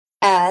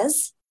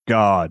as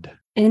God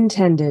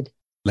intended.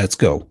 Let's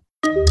go.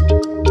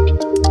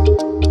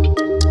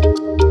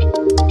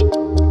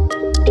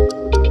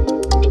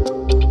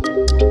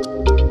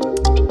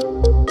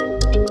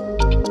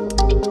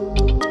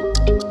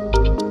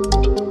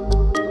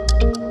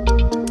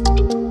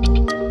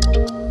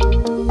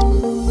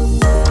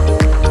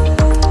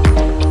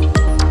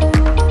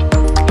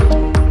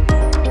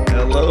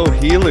 Hello,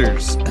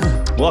 healers.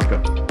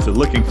 Welcome to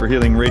Looking for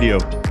Healing Radio.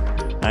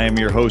 I am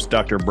your host,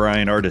 Dr.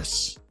 Bryan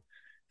Ardis.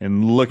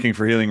 And Looking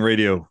for Healing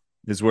Radio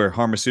is where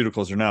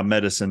pharmaceuticals are not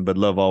medicine, but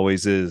love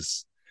always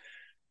is.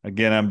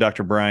 Again, I'm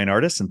Dr. Bryan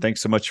Ardis, and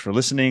thanks so much for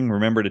listening.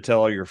 Remember to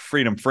tell all your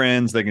freedom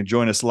friends they can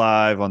join us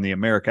live on the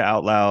America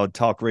Out Loud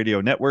Talk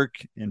Radio Network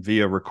and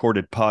via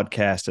recorded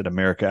podcast at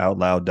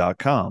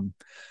americaoutloud.com.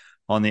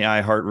 On the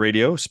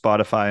iHeartRadio,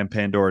 Spotify, and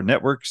Pandora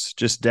networks,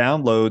 just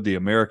download the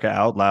America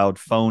Out Loud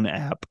phone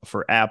app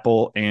for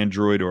Apple,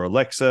 Android, or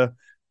Alexa,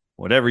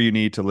 whatever you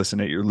need to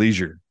listen at your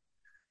leisure.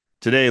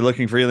 Today,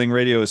 Looking for Healing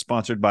Radio is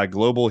sponsored by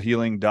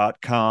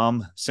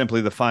globalhealing.com,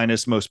 simply the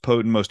finest, most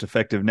potent, most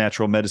effective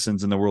natural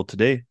medicines in the world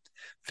today.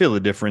 Feel the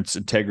difference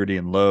integrity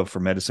and love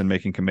for medicine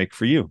making can make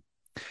for you.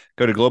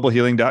 Go to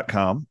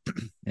globalhealing.com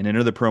and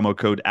enter the promo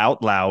code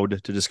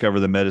OUTLOUD to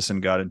discover the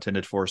medicine God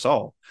intended for us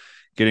all.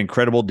 Get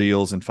incredible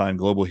deals and find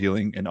Global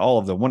Healing and all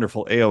of the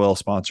wonderful AOL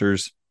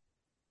sponsors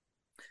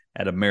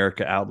at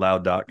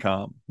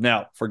americaoutloud.com.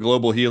 Now, for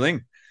Global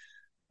Healing,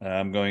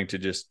 I'm going to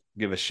just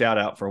give a shout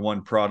out for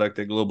one product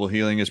that Global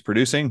Healing is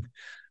producing.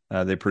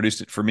 They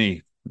produced it for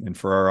me and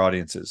for our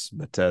audiences,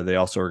 but they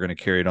also are going to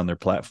carry it on their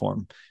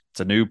platform. It's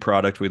a new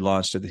product we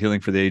launched at the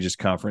Healing for the Ages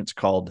conference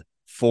called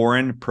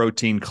Foreign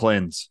Protein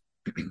Cleanse.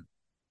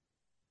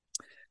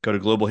 Go to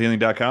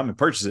globalhealing.com and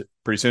purchase it.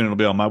 Pretty soon it'll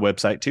be on my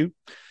website too.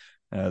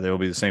 They will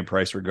be the same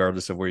price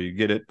regardless of where you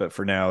get it. But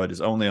for now, it is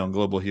only on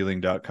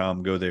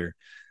globalhealing.com. Go there.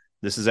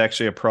 This is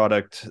actually a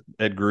product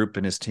Ed Group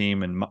and his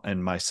team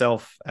and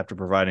myself, after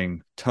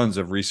providing tons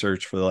of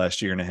research for the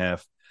last year and a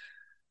half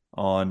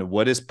on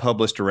what is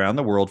published around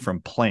the world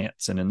from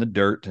plants and in the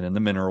dirt and in the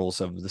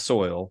minerals of the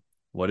soil,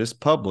 what is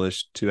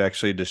published to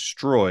actually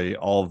destroy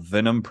all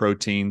venom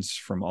proteins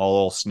from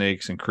all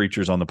snakes and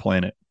creatures on the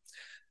planet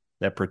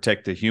that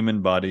protect the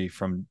human body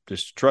from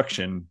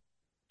destruction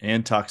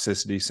and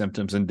toxicity,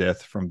 symptoms, and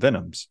death from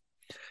venoms.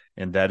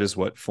 And that is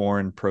what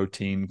Foreign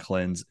Protein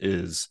Cleanse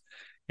is.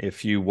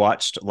 If you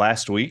watched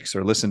last week's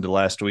or listened to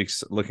last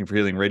week's Looking for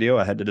Healing Radio,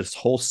 I had this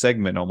whole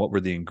segment on what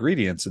were the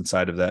ingredients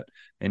inside of that.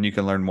 And you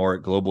can learn more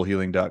at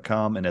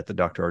globalhealing.com and at the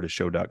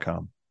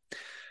drardisshow.com.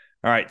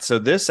 All right. So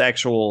this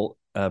actual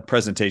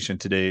presentation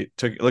today,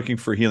 Looking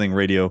for Healing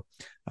Radio,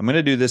 I'm going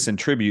to do this in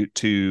tribute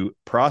to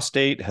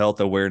Prostate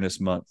Health Awareness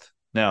Month.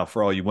 Now,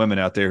 for all you women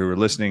out there who are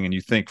listening and you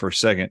think for a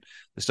second,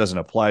 this doesn't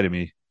apply to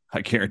me,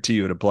 I guarantee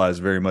you it applies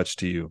very much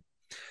to you.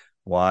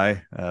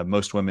 Why?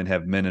 Most women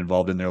have men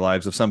involved in their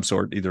lives of some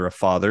sort, either a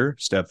father,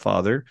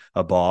 stepfather,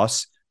 a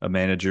boss, a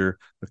manager,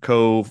 a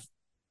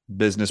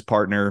co-business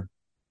partner,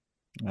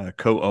 a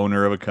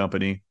co-owner of a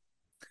company,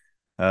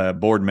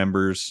 board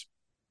members,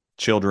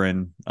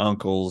 children,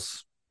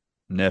 uncles,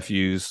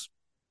 nephews,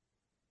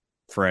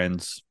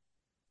 friends,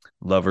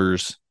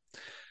 lovers.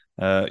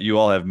 You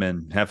all have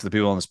men. Half of the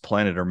people on this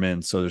planet are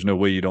men, so there's no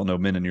way you don't know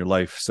men in your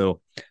life.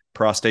 So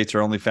prostates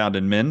are only found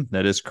in men.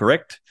 That is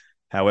correct.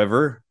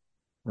 However,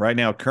 right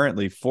now,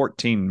 currently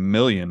 14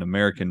 million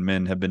American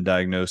men have been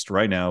diagnosed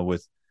right now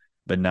with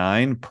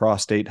benign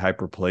prostate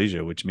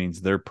hyperplasia, which means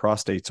their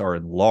prostates are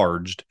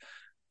enlarged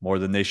more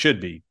than they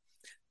should be.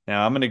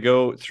 Now, I'm going to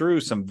go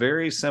through some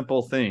very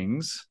simple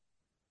things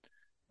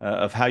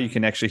of how you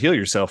can actually heal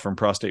yourself from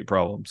prostate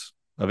problems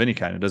of any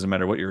kind. It doesn't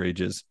matter what your age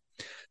is.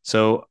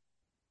 So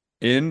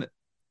in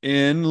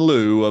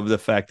lieu of the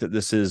fact that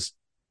this is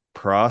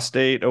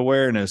Prostate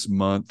Awareness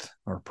Month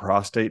or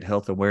Prostate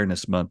Health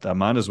Awareness Month, I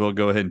might as well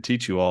go ahead and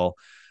teach you all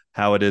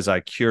how it is I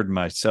cured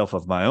myself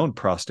of my own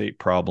prostate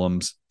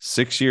problems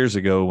 6 years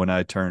ago when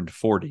I turned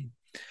 40.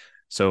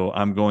 So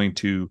I'm going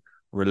to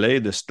relay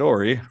the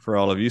story for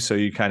all of you so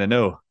you kind of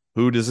know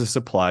who does this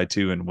apply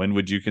to and when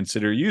would you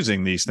consider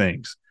using these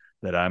things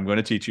that I'm going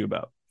to teach you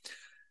about.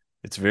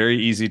 It's very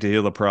easy to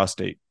heal the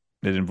prostate.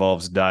 It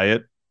involves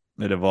diet.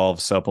 It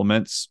involves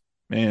supplements,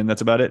 and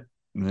that's about it.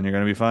 And then you're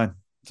going to be fine.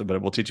 So,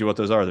 but we'll teach you what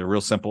those are. They're real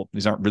simple.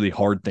 These aren't really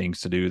hard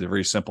things to do. They're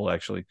very simple,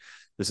 actually.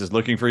 This is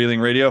Looking for Healing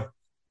Radio.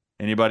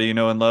 Anybody you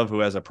know and love who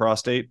has a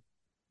prostate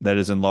that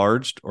is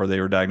enlarged, or they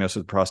were diagnosed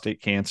with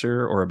prostate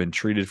cancer, or have been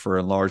treated for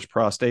enlarged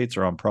prostates,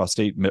 or on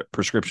prostate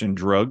prescription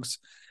drugs,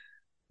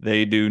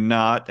 they do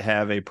not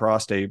have a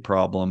prostate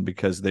problem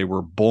because they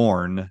were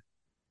born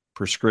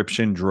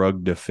prescription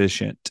drug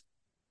deficient.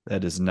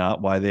 That is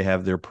not why they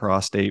have their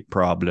prostate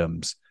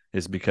problems.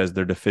 It's because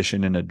they're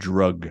deficient in a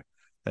drug.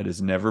 That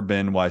has never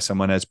been why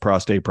someone has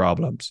prostate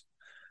problems.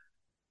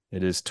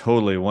 It is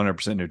totally a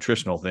 100%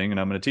 nutritional thing, and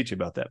I'm going to teach you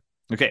about that.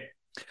 Okay,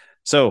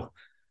 so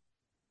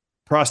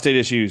prostate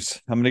issues.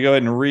 I'm going to go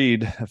ahead and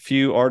read a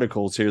few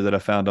articles here that I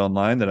found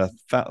online that I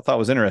thought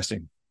was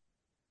interesting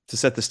to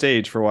set the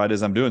stage for why it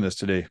is I'm doing this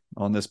today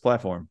on this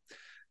platform.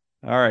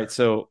 All right,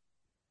 so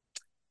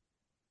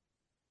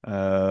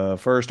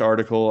First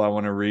article I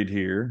want to read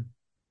here.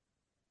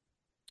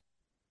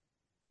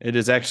 It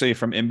is actually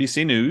from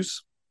NBC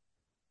News,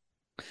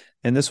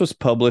 and this was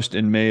published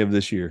in May of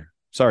this year.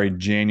 Sorry,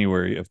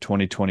 January of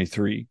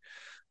 2023.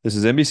 This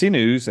is NBC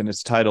News, and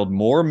it's titled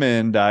More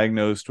Men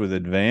Diagnosed with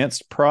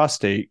Advanced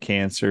Prostate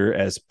Cancer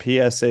as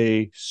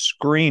PSA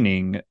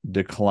Screening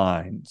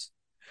Declines.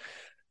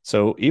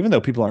 So even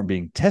though people aren't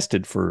being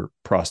tested for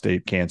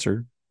prostate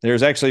cancer,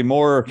 there's actually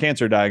more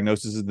cancer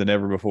diagnoses than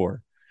ever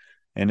before.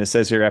 And it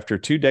says here, after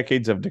 2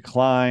 decades of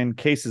decline,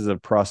 cases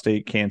of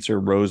prostate cancer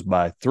rose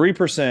by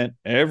 3%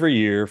 every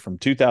year from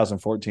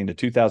 2014 to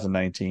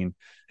 2019,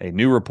 a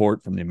new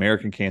report from the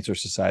American Cancer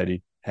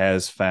Society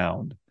has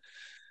found.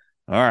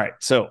 All right,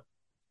 so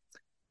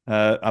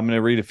I'm going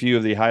to read a few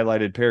of the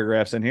highlighted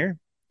paragraphs in here.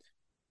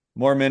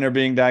 More men are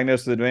being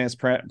diagnosed with advanced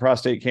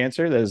prostate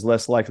cancer that is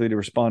less likely to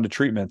respond to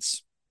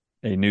treatments,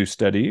 a new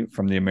study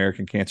from the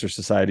American Cancer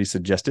Society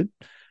suggested.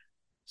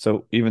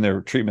 So even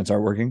though treatments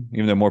aren't working,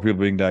 even though more people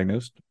are being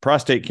diagnosed,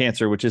 prostate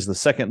cancer, which is the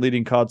second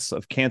leading cause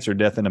of cancer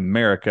death in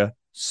America,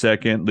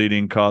 second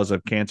leading cause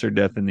of cancer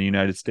death in the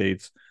United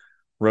States,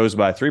 rose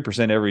by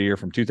 3% every year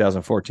from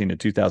 2014 to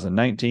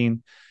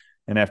 2019,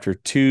 and after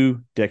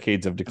 2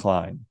 decades of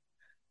decline,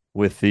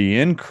 with the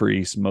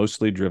increase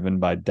mostly driven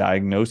by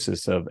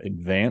diagnosis of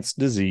advanced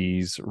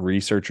disease,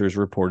 researchers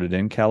reported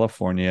in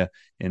California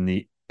in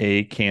the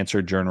A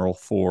Cancer Journal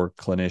for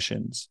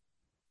clinicians.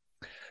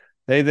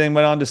 They then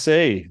went on to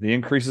say the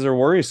increases are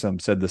worrisome,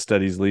 said the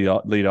study's lead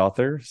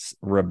author,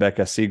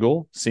 Rebecca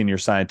Siegel, Senior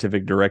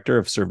Scientific Director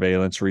of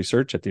Surveillance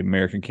Research at the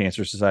American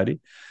Cancer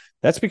Society.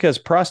 That's because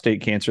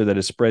prostate cancer that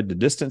is spread to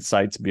distant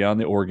sites beyond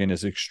the organ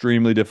is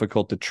extremely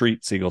difficult to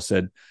treat, Siegel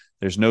said.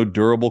 There's no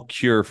durable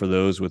cure for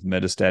those with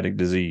metastatic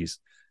disease.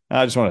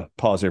 I just want to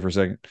pause here for a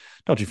second.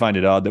 Don't you find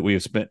it odd that we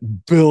have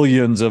spent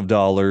billions of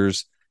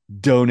dollars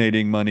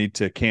donating money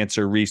to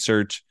cancer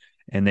research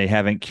and they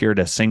haven't cured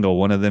a single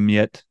one of them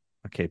yet?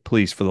 Okay,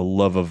 please, for the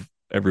love of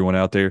everyone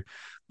out there,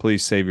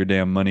 please save your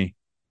damn money.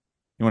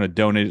 You want to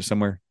donate it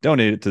somewhere?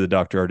 Donate it to the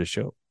Dr. Ardis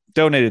Show.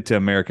 Donate it to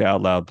America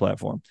Out Loud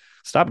platform.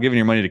 Stop giving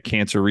your money to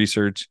cancer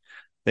research.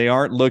 They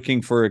aren't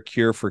looking for a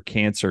cure for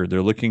cancer.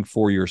 They're looking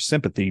for your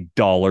sympathy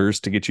dollars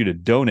to get you to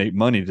donate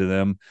money to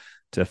them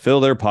to fill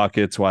their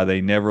pockets while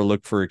they never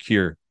look for a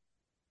cure.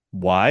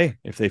 Why?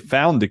 If they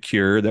found the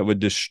cure that would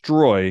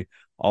destroy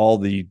all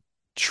the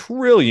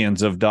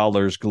trillions of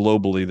dollars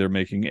globally they're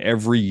making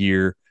every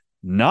year,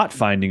 not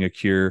finding a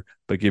cure,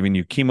 but giving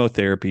you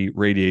chemotherapy,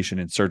 radiation,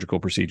 and surgical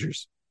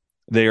procedures.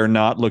 They are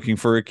not looking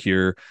for a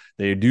cure.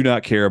 They do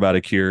not care about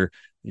a cure.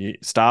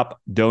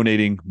 Stop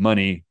donating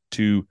money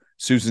to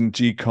Susan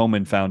G.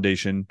 Komen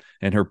Foundation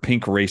and her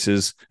pink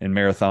races and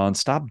marathons.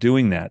 Stop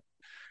doing that.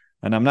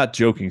 And I'm not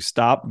joking.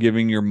 Stop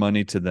giving your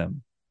money to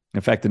them.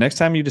 In fact, the next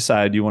time you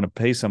decide you want to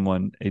pay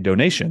someone a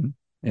donation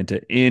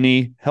into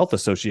any health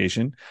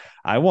association,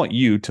 I want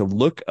you to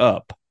look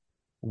up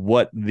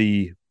what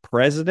the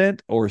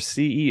president or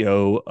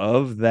CEO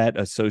of that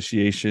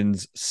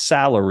association's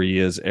salary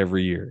is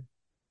every year.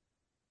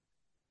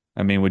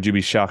 I mean, would you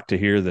be shocked to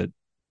hear that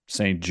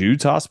St.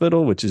 Jude's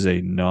Hospital, which is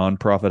a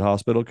nonprofit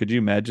hospital, could you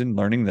imagine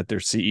learning that their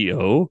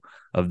CEO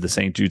of the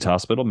St. Jude's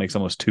Hospital makes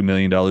almost $2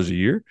 million a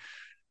year?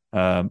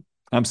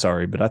 I'm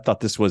sorry, but I thought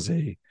this was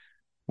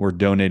we're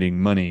donating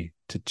money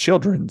to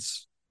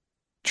children's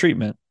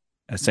treatment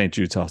at St.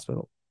 Jude's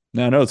Hospital.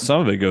 Now, I know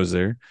some of it goes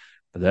there,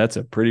 but that's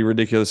a pretty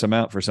ridiculous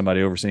amount for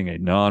somebody overseeing a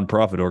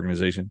nonprofit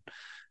organization.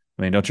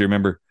 I mean, don't you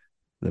remember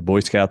the Boy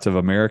Scouts of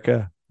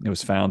America? It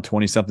was found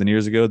 20-something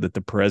years ago that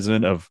the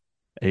president of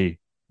a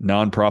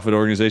nonprofit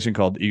organization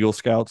called Eagle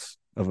Scouts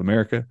of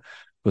America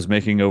was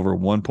making over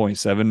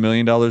 $1.7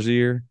 million a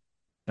year.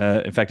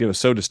 In fact, it was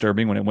so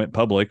disturbing when it went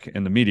public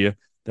in the media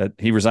that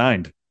he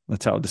resigned.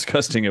 That's how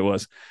disgusting it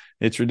was.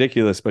 It's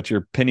ridiculous, but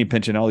you're penny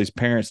pinching all these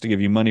parents to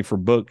give you money for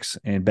books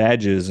and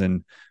badges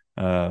and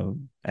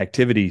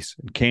activities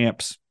and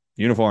camps,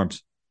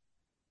 uniforms.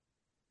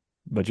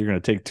 But you're going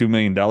to take $2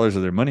 million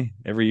of their money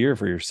every year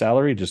for your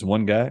salary, just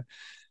one guy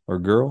or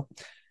girl.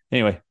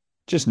 Anyway,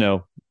 just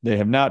know they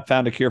have not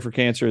found a cure for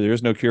cancer. There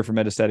is no cure for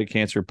metastatic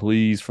cancer.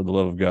 Please, for the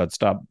love of God,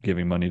 stop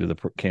giving money to the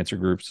cancer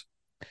groups.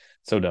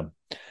 So dumb.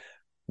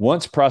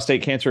 Once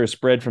prostate cancer is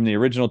spread from the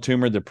original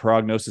tumor, the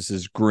prognosis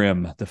is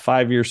grim. The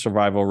 5-year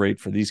survival rate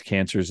for these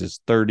cancers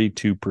is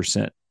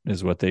 32%,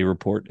 is what they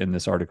report in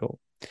this article.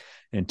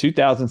 In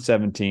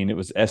 2017, it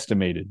was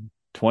estimated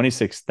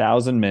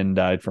 26,000 men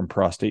died from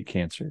prostate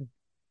cancer,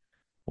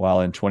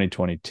 while in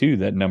 2022,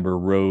 that number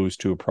rose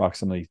to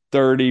approximately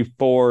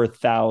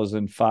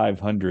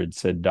 34,500,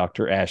 said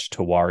Dr. Ash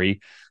Tawari.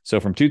 So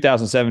from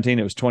 2017,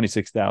 it was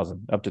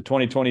 26,000. Up to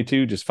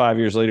 2022, just 5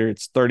 years later,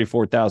 it's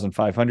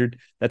 34,500.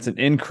 That's an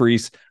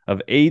increase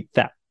of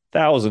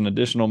 8,000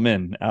 additional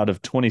men out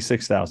of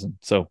 26,000.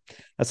 So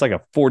that's like a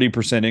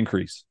 40%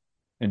 increase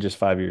in just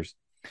 5 years.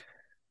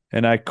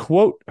 And I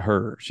quote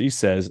her. She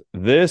says,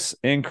 "This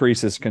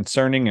increase is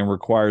concerning and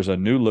requires a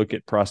new look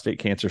at prostate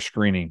cancer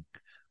screening.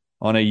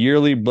 On a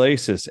yearly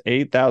basis,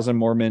 8,000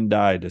 more men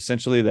died.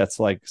 Essentially, that's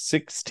like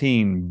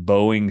 16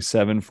 Boeing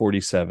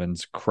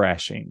 747s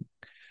crashing.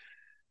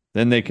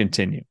 Then they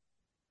continue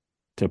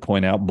to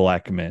point out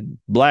black men.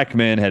 Black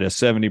men had a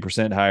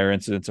 70% higher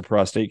incidence of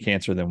prostate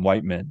cancer than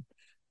white men.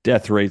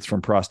 Death rates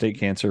from prostate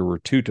cancer were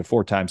 2 to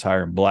 4 times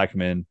higher in black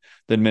men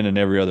than men in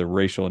every other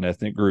racial and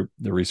ethnic group,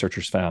 the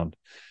researchers found.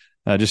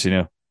 Just so you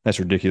know, that's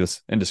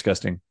ridiculous and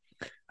disgusting.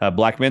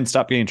 Black men,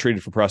 stop getting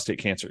treated for prostate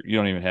cancer. You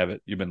don't even have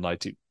it. You've been lied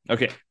to.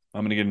 Okay,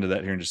 I'm going to get into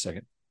that here in just a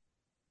second.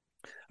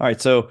 All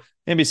right, so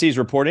NBC is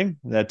reporting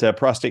that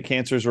prostate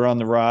cancers are on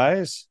the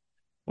rise,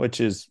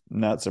 which is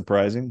not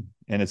surprising.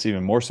 And it's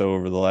even more so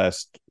over the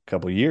last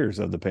couple of years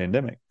of the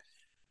pandemic.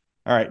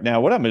 All right,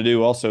 now what I'm going to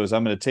do also is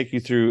I'm going to take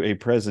you through a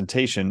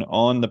presentation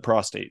on the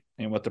prostate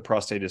and what the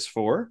prostate is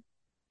for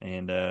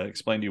and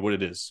explain to you what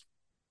it is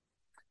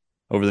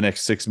over the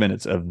next 6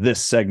 minutes of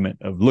this segment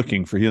of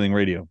Looking for Healing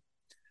Radio.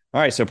 All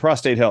right, so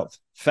prostate health.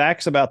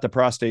 Facts about the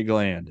prostate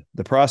gland.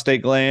 The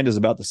prostate gland is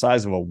about the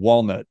size of a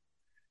walnut.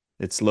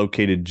 It's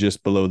located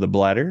just below the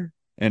bladder,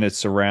 and it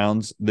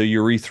surrounds the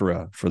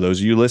urethra. For those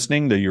of you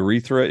listening, the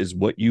urethra is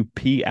what you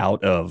pee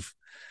out of.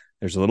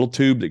 There's a little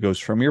tube that goes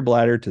from your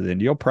bladder to the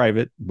endocrine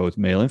private, both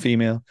male and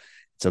female.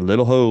 It's a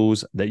little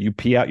hose that you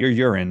pee out your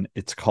urine.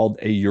 It's called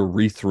a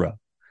urethra.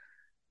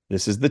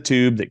 This is the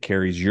tube that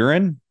carries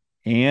urine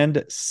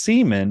and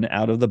semen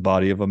out of the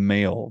body of a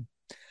male.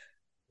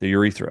 The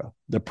urethra.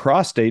 The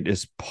prostate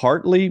is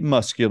partly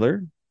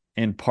muscular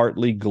and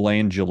partly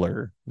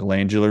glandular.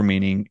 Glandular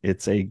meaning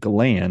it's a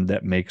gland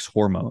that makes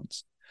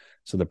hormones.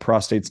 So the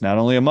prostate's not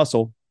only a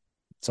muscle,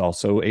 it's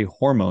also a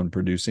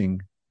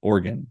hormone-producing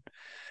organ.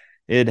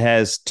 It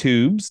has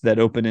tubes that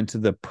open into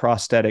the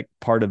prostatic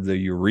part of the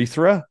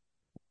urethra,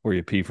 where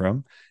you pee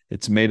from.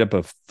 It's made up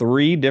of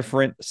 3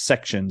 different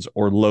sections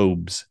or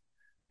lobes.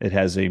 It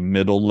has a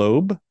middle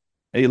lobe,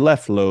 a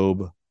left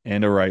lobe,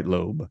 and a right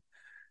lobe.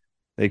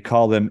 They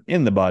call them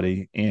in the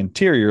body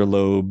anterior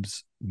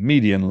lobes,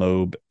 median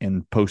lobe,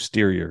 and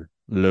posterior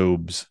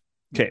lobes.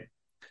 Okay.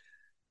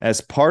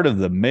 As part of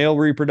the male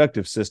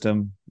reproductive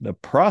system, the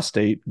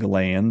prostate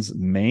gland's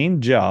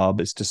main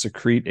job is to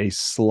secrete a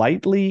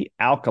slightly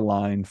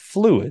alkaline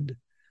fluid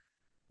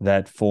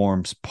that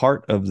forms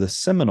part of the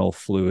seminal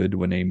fluid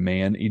when a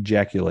man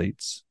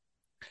ejaculates.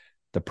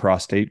 The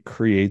prostate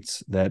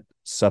creates that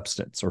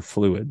substance or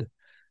fluid.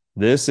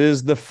 This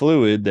is the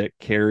fluid that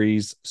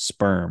carries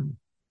sperm.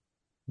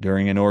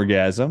 During an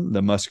orgasm,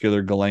 the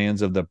muscular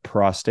glands of the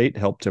prostate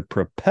help to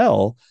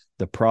propel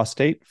the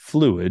prostate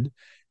fluid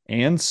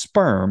and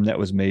sperm that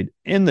was made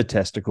in the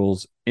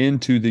testicles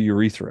into the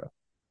urethra.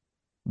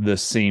 The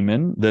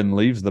semen then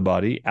leaves the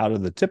body out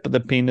of the tip of the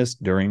penis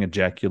during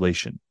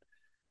ejaculation.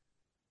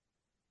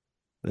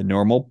 The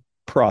normal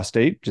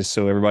prostate, just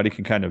so everybody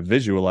can kind of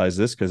visualize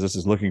this, because this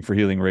is Looking for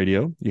Healing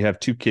Radio, you have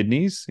 2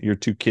 kidneys. Your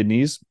 2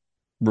 kidneys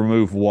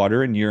remove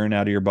water and urine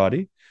out of your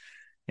body.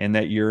 And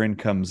that urine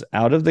comes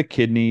out of the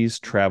kidneys,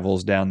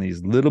 travels down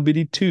these little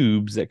bitty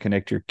tubes that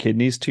connect your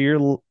kidneys to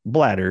your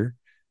bladder.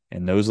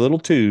 And those little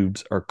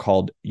tubes are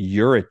called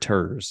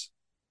ureters.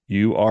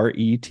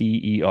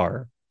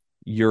 U-R-E-T-E-R.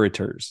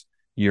 Ureters.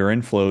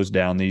 Urine flows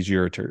down these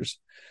ureters.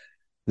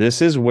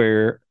 This is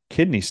where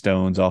kidney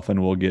stones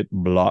often will get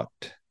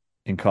blocked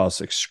and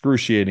cause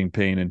excruciating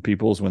pain in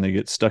people's when they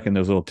get stuck in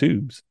those little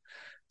tubes.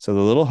 So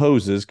the little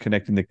hoses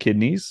connecting the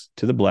kidneys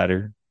to the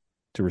bladder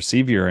to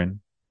receive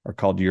urine are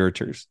called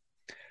ureters.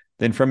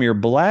 Then from your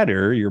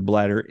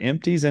bladder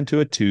empties into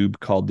a tube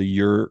called the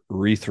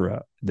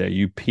urethra that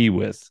you pee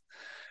with.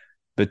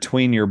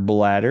 Between your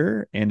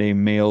bladder and a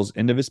male's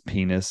end of his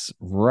penis,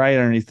 right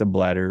underneath the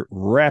bladder,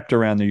 wrapped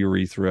around the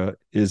urethra,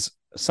 is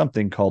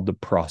something called the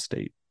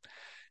prostate.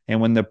 And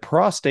when the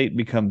prostate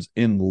becomes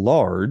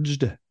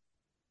enlarged,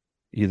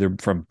 either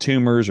from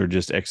tumors or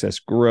just excess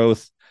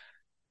growth,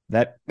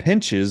 that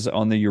pinches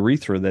on the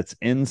urethra that's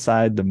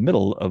inside the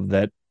middle of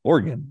that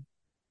organ.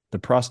 The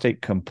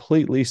prostate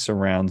completely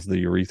surrounds the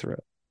urethra.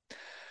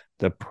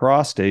 The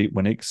prostate,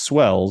 when it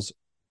swells,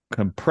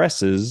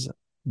 compresses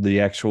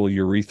the actual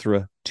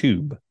urethra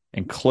tube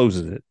and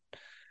closes it.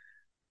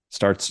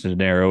 Starts to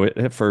narrow it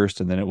at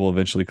first, and then it will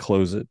eventually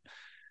close it.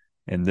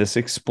 And this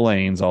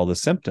explains all the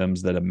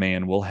symptoms that a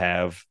man will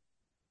have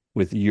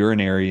with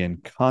urinary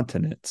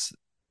incontinence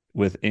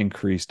with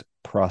increased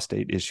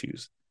prostate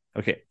issues.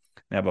 Okay,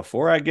 now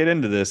before I get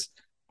into this,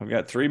 I've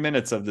got 3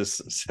 minutes of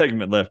this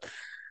segment left.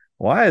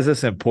 Why is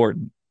this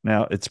important?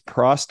 Now, it's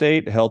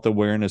Prostate Health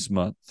Awareness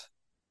Month.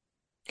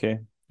 Okay.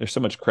 There's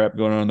so much crap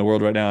going on in the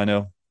world right now. I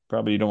know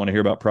probably you don't want to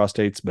hear about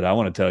prostates, but I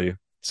want to tell you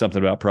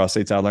something about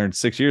prostates I learned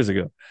 6 years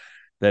ago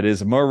that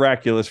is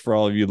miraculous for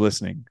all of you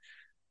listening.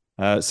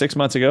 6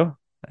 months ago,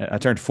 I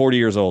turned 40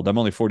 years old. I'm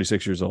only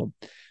 46 years old.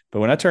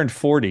 But when I turned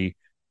 40,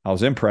 I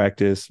was in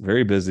practice,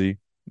 very busy.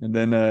 And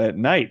then at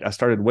night, I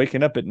started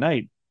waking up at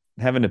night,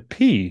 having to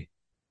pee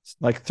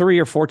like 3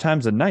 or 4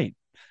 times a night.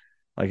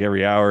 Like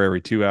every hour, every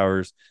 2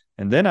 hours.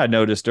 And then I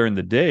noticed during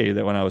the day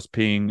that when I was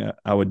peeing,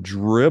 I would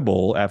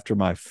dribble after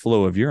my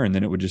flow of urine.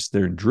 Then it would just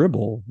there and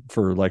dribble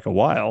for like a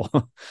while.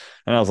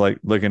 And I was like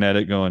looking at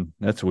it going,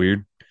 that's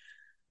weird.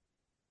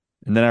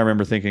 And then I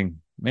remember thinking,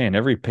 man,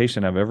 every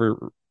patient I've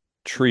ever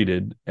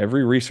treated,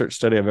 every research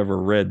study I've ever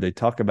read, they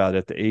talk about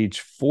at the age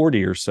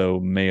 40 or so,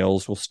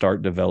 males will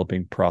start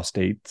developing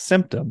prostate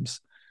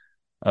symptoms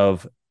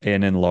of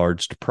an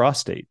enlarged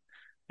prostate.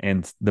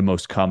 And the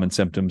most common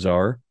symptoms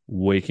are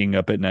waking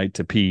up at night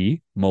to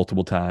pee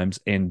multiple times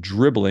and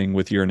dribbling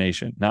with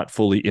urination, not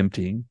fully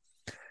emptying.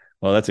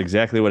 Well, that's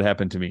exactly what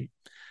happened to me.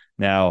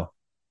 Now,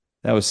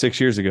 that was 6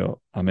 years ago.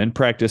 I'm in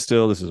practice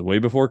still. This is way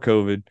before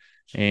COVID.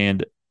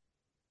 And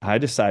I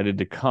decided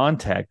to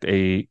contact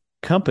a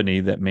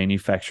company that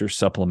manufactures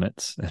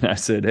supplements. And I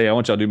said, hey, I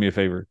want y'all to do me a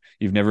favor.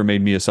 You've never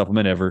made me a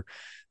supplement ever,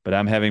 but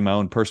I'm having my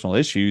own personal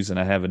issues and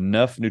I have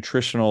enough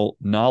nutritional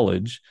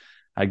knowledge.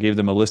 I gave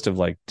them a list of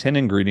like 10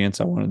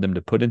 ingredients I wanted them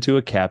to put into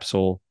a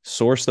capsule,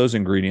 source those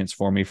ingredients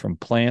for me from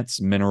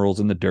plants, minerals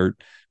in the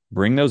dirt,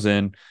 bring those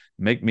in,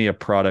 make me a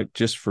product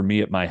just for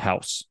me at my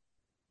house.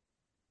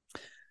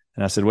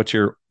 And I said, what's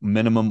your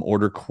minimum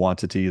order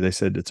quantity? They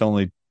said, it's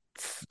only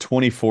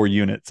 24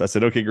 units. I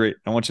said, okay, great.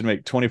 I want you to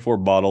make 24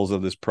 bottles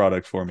of this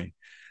product for me.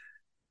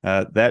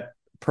 That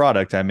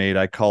product I made,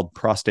 I called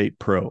Prostate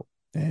Pro.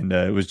 And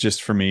it was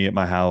just for me at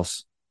my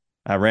house.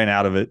 I ran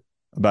out of it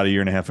about a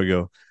year and a half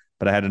ago,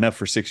 but I had enough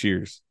for 6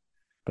 years.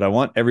 But I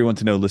want everyone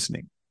to know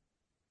listening.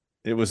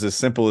 It was as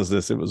simple as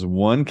this. It was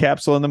one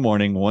capsule in the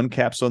morning, one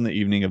capsule in the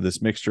evening of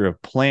this mixture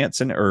of plants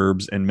and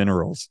herbs and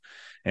minerals.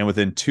 And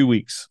within 2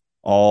 weeks,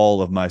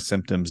 all of my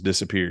symptoms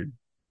disappeared.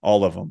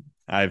 All of them.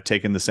 I've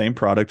taken the same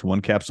product,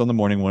 one capsule in the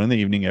morning, one in the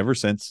evening ever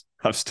since.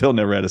 I've still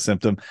never had a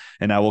symptom.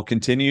 And I will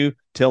continue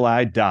till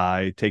I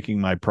die taking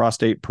my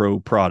Prostate Pro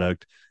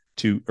product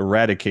to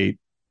eradicate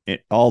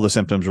all the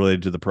symptoms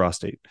related to the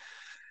prostate.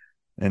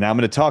 And I'm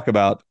going to talk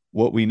about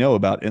what we know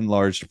about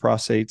enlarged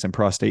prostates and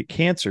prostate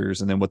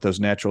cancers, and then what those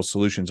natural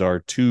solutions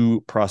are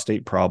to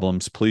prostate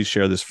problems. Please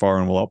share this far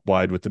and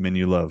wide with the men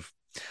you love.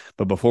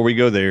 But before we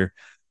go there,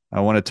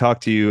 I want to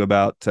talk to you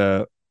about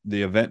the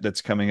event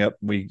that's coming up.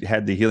 We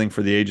had the Healing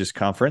for the Ages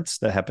conference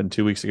that happened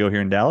 2 weeks ago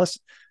here in Dallas.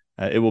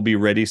 It will be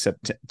ready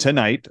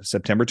tonight,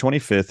 September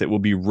 25th. It will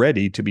be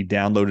ready to be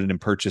downloaded and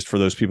purchased for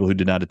those people who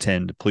did not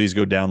attend. Please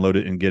go download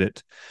it and get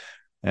it.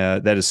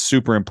 That is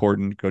super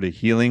important. Go to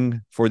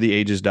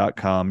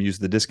healingfortheages.com. Use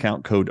the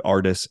discount code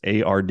ARDIS,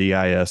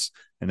 ARDIS,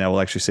 and that will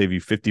actually save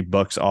you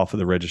 $50 off of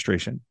the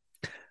registration.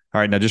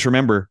 All right, now just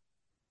remember,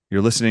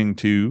 you're listening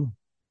to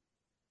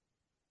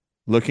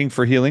Looking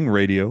for Healing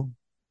Radio.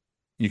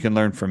 You can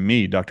learn from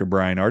me, Dr.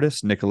 Bryan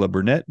Ardis, Nicola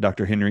Burnett,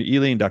 Dr. Henry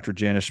Ely, and Dr.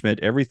 Janice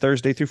Schmidt every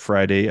Thursday through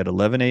Friday at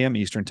 11 a.m.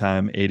 Eastern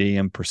Time, 8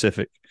 a.m.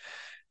 Pacific.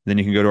 Then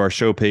you can go to our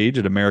show page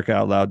at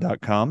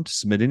americaoutloud.com to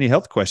submit any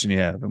health question you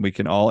have, and we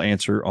can all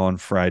answer on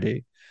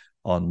Friday.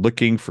 On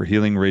Looking for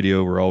Healing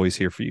Radio, we're always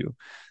here for you.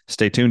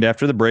 Stay tuned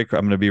after the break.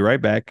 I'm going to be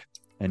right back,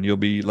 and you'll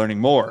be learning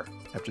more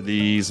after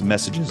these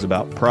messages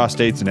about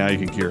prostates and how you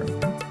can cure them.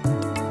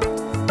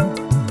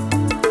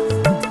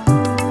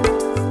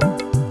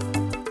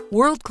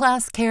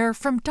 World-class care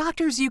from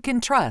doctors you can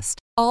trust,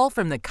 all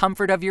from the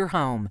comfort of your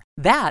home.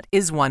 That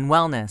is One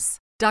Wellness.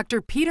 Dr.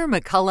 Peter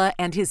McCullough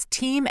and his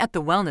team at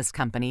The Wellness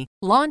Company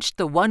launched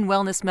the One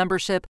Wellness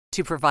membership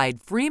to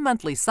provide free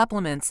monthly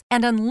supplements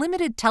and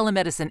unlimited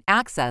telemedicine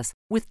access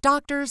with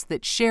doctors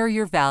that share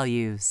your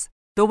values.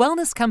 The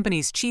Wellness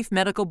Company's Chief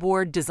Medical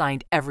Board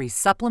designed every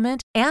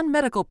supplement and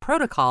medical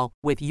protocol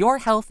with your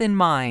health in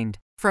mind.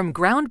 From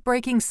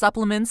groundbreaking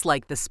supplements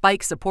like the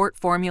Spike Support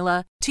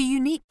Formula to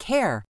unique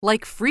care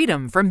like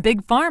Freedom from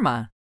Big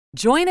Pharma.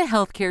 Join a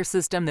healthcare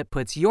system that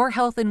puts your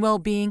health and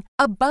well-being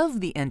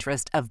above the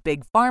interest of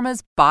Big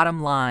Pharma's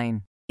bottom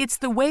line. It's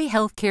the way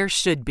healthcare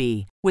should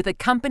be, with a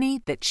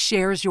company that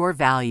shares your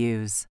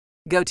values.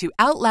 Go to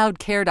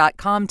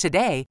OutLoudCare.com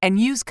today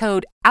and use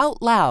code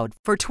OUTLOUD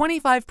for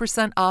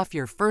 25% off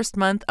your first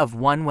month of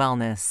One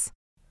Wellness.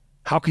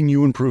 How can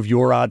you improve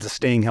your odds of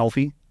staying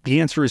healthy? The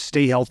answer is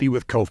stay healthy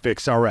with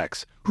Cofix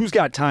RX. Who's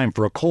got time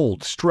for a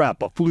cold,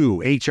 strep, a flu,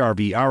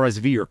 HRV,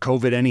 RSV, or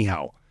COVID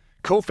anyhow?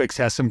 Cofix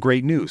has some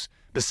great news.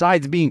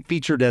 Besides being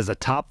featured as a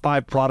top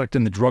 5 product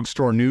in the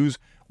drugstore news,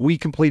 we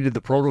completed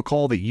the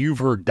protocol that you've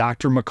heard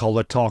Dr.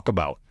 McCullough talk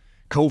about.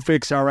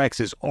 Cofix RX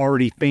is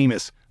already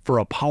famous for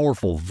a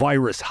powerful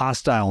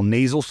virus-hostile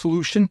nasal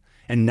solution,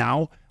 and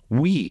now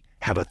we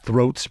have a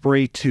throat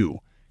spray too.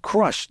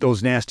 Crush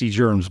those nasty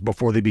germs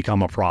before they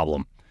become a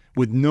problem.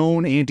 With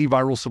known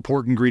antiviral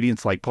support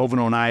ingredients like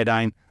povidone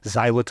iodine,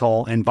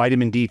 xylitol, and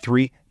vitamin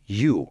D3,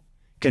 you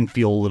can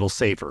feel a little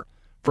safer.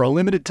 For a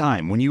limited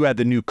time, when you add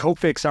the new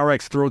Cofix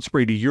RX throat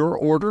spray to your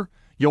order,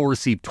 you'll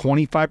receive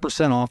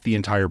 25% off the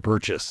entire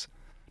purchase.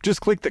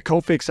 Just click the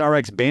Cofix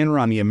RX banner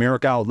on the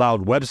America Out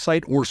Loud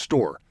website or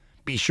store.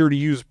 Be sure to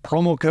use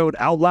promo code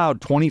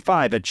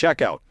OUTLOUD25 at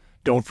checkout.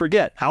 Don't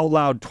forget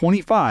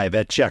OUTLOUD25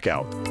 at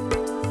checkout.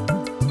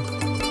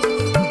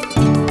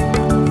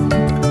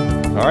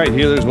 All right,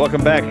 healers,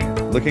 welcome back.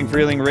 Looking for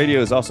Healing Radio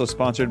is also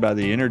sponsored by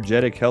the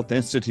Energetic Health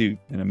Institute,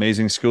 an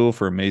amazing school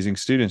for amazing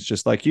students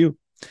just like you.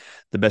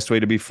 The best way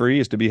to be free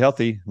is to be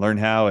healthy. Learn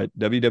how at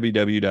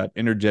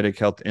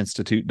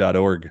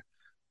www.energetichealthinstitute.org.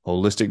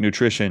 Holistic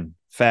nutrition,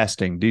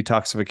 fasting,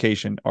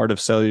 detoxification, art of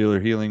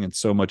cellular healing, and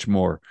so much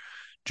more.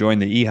 Join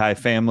the EHI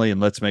family and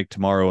let's make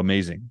tomorrow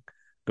amazing.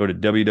 Go to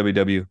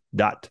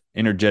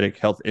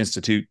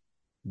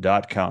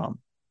www.energetichealthinstitute.com.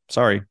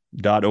 Sorry,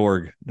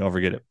 .org. Don't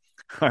forget it.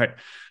 All right,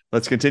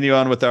 let's continue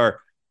on with our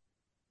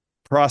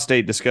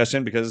prostate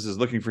discussion, because this is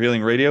Looking for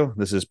Healing Radio.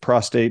 This is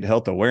Prostate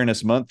Health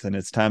Awareness Month, and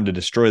it's time to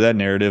destroy that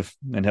narrative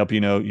and help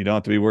you know you don't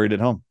have to be worried at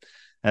home.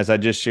 As I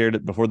just shared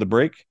it before the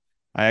break,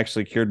 I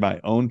actually cured my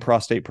own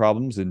prostate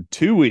problems in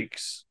 2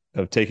 weeks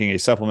of taking a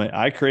supplement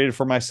I created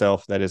for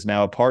myself that is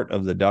now a part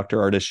of the Dr.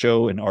 Ardis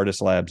Show and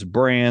Ardis Labs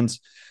brands,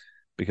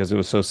 because it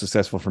was so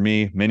successful for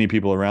me. Many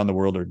people around the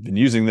world have been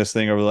using this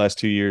thing over the last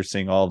 2 years,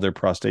 seeing all of their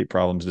prostate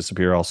problems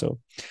disappear also.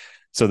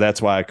 So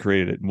that's why I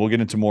created it. And we'll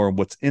get into more of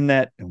what's in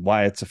that and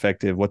why it's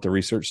effective, what the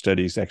research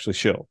studies actually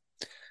show.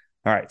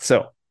 All right.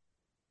 So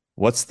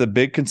what's the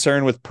big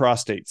concern with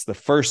prostates? The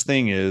first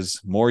thing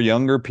is more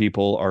younger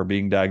people are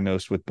being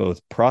diagnosed with both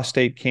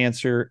prostate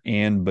cancer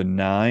and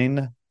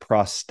benign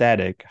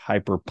prostatic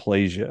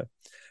hyperplasia.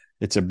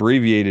 It's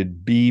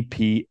abbreviated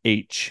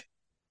BPH.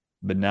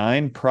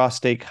 Benign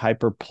prostate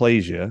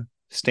hyperplasia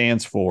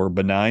stands for,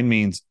 benign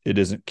means it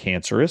isn't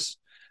cancerous.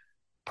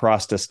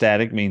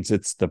 Prostatic means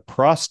it's the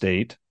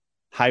prostate.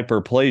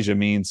 Hyperplasia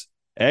means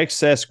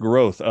excess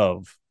growth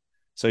of.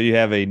 So you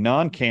have a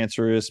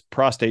non-cancerous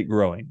prostate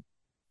growing.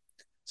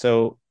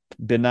 So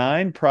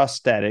benign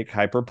prostatic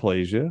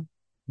hyperplasia,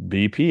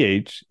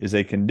 BPH, is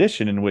a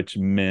condition in which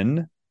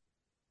men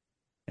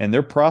and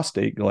their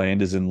prostate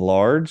gland is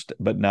enlarged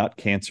but not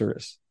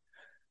cancerous.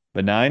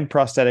 Benign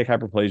prostatic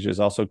hyperplasia is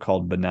also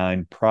called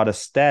benign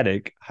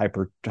prostatic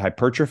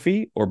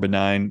hypertrophy or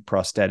benign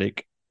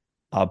prostatic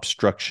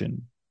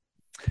obstruction.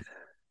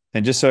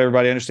 And just so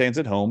everybody understands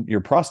at home, your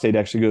prostate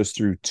actually goes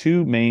through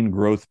two main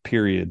growth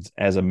periods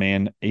as a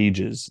man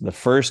ages. The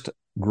first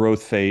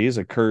growth phase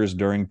occurs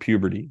during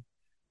puberty,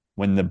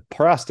 when the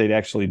prostate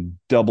actually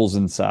doubles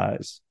in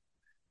size.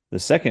 The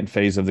second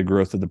phase of the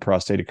growth of the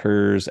prostate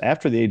occurs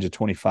after the age of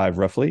 25,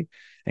 roughly,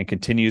 and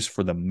continues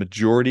for the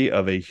majority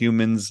of a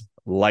human's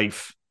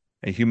life,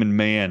 a human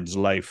man's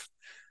life.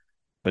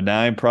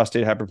 Benign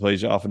prostate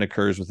hyperplasia often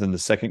occurs within the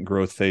second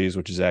growth phase,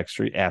 which is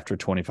actually after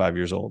 25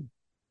 years old.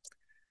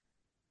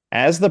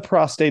 As the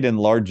prostate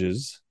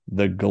enlarges,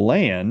 the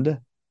gland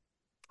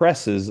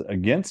presses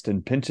against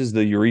and pinches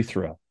the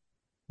urethra.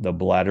 The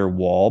bladder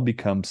wall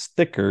becomes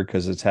thicker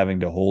because it's having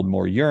to hold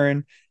more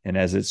urine, and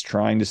as it's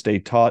trying to stay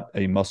taut,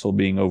 a muscle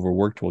being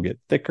overworked will get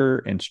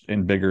thicker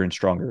and bigger and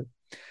stronger.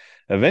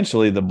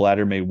 Eventually, the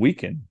bladder may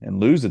weaken and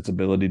lose its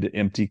ability to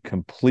empty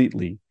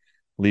completely,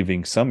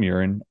 leaving some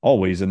urine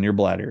always in your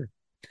bladder.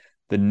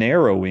 The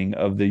narrowing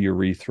of the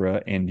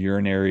urethra and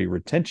urinary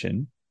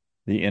retention,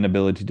 the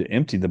inability to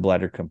empty the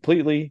bladder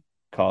completely,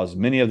 cause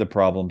many of the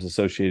problems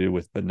associated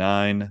with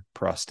benign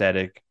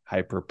prostatic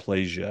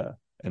hyperplasia,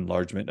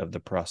 enlargement of the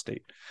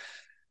prostate.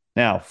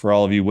 Now, for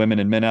all of you women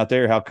and men out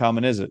there, how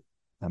common is it?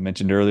 I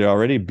mentioned earlier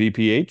already,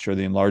 BPH, or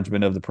the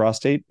enlargement of the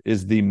prostate,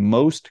 is the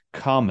most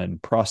common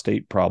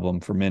prostate problem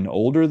for men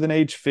older than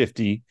age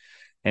 50.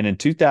 And in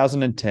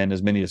 2010,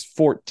 as many as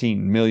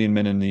 14 million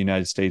men in the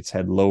United States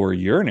had lower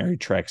urinary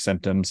tract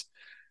symptoms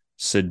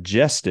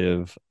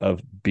suggestive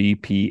of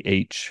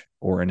BPH,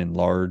 or an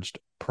enlarged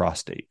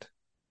prostate.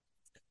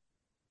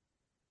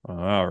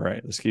 All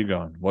right, let's keep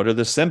going. What are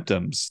the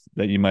symptoms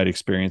that you might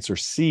experience or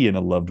see in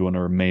a loved one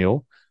or a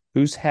male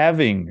who's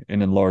having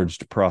an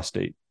enlarged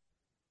prostate,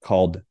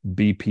 called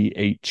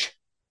BPH?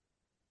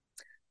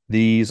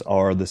 These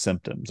are the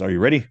symptoms. Are you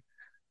ready?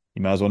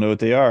 You might as well know what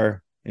they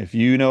are. If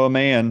you know a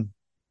man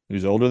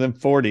who's older than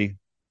 40,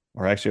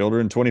 or actually older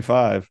than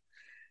 25,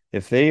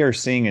 if they are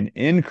seeing an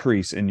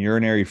increase in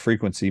urinary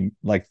frequency,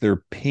 like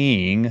they're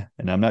peeing,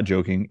 and I'm not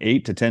joking,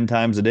 8 to 10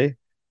 times a day,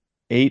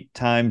 8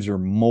 times or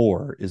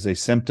more is a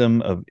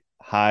symptom of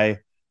high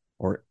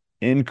or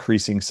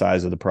increasing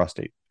size of the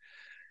prostate.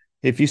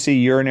 If you see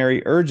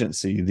urinary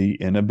urgency, the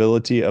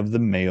inability of the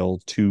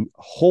male to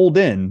hold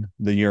in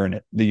the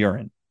urine,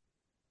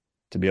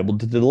 to be able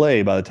to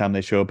delay by the time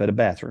they show up at a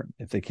bathroom.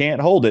 If they can't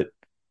hold it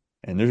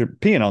and they're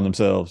peeing on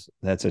themselves,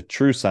 that's a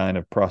true sign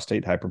of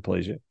prostate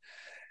hyperplasia.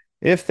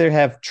 If they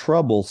have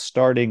trouble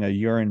starting a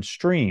urine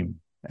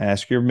stream,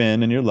 ask your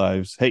men in your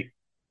lives, hey,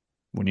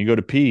 when you go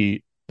to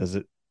pee, is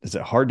it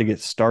hard to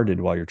get started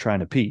while you're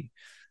trying to pee?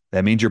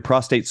 That means your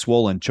prostate's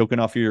swollen, choking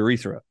off your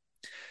urethra.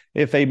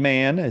 If a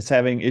man is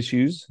having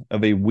issues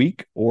of a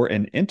weak or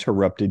an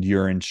interrupted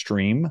urine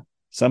stream,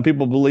 some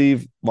people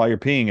believe while you're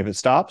peeing, if it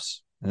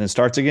stops and then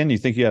starts again, you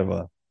think you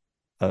have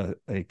a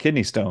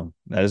kidney stone.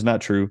 That is not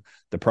true.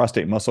 The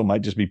prostate muscle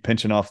might just be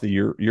pinching off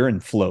the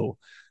urine flow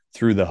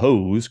through the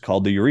hose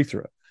called the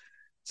urethra.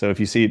 So if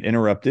you see it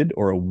interrupted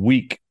or a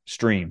weak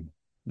stream,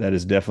 that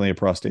is definitely a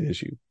prostate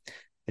issue.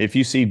 If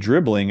you see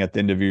dribbling at the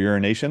end of your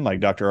urination,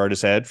 like Dr.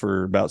 Ardis had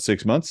for about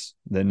 6 months,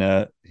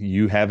 then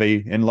you have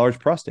a enlarged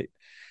prostate.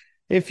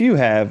 If you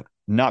have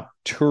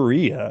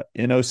nocturia,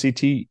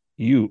 Nocturia,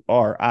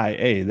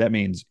 that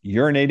means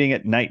urinating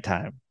at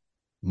nighttime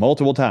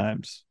multiple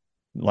times,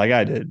 like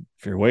I did.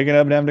 If you're waking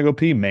up and having to go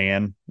pee,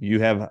 man,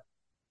 you have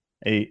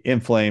a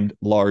inflamed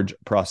large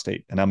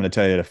prostate. And I'm going to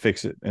tell you how to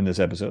fix it in this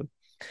episode.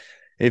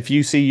 If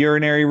you see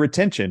urinary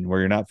retention where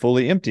you're not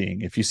fully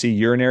emptying, if you see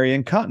urinary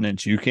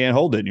incontinence, you can't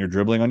hold it and you're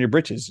dribbling on your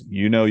britches,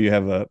 you know you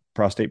have a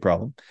prostate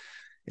problem.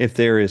 If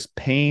there is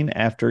pain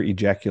after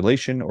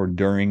ejaculation or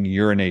during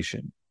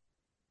urination,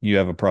 you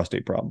have a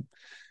prostate problem.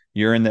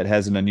 Urine that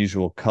has an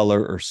unusual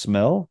color or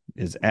smell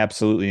is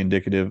absolutely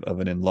indicative of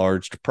an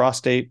enlarged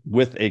prostate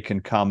with a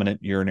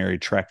concomitant urinary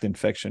tract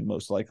infection,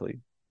 most likely.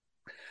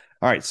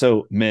 All right,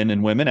 so men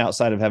and women,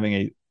 outside of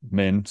having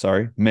men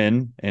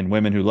and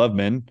women who love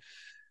men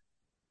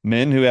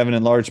who have an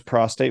enlarged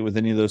prostate with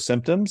any of those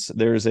symptoms,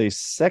 there's a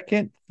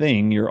second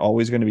thing you're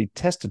always going to be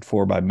tested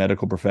for by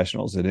medical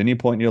professionals at any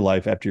point in your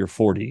life after you're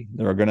 40.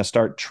 They're going to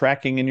start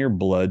tracking in your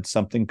blood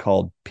something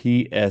called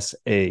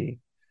PSA.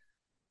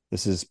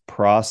 This is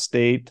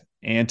prostate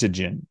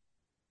antigen.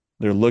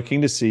 They're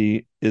looking to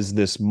see, is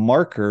this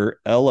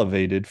marker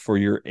elevated for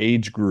your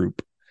age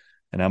group?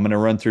 And I'm going to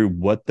run through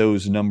what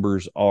those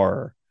numbers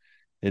are.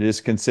 It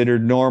is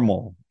considered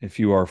normal if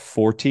you are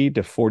 40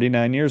 to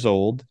 49 years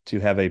old to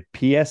have a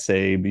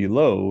PSA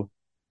below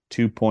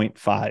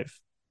 2.5.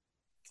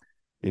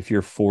 If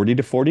you're 40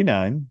 to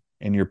 49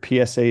 and your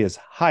PSA is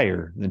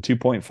higher than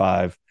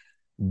 2.5,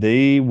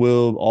 they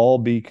will all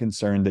be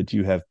concerned that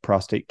you have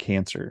prostate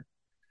cancer.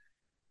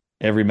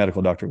 Every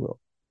medical doctor will.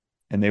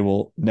 And they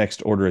will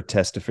next order a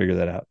test to figure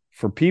that out.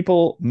 For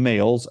people,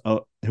 males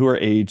who are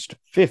aged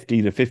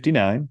 50 to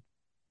 59,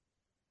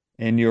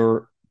 and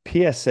your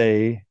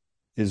PSA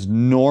is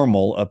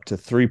normal up to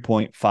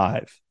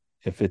 3.5.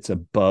 If it's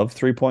above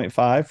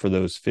 3.5 for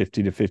those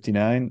 50 to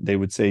 59, they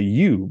would say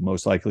you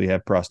most likely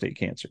have prostate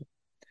cancer.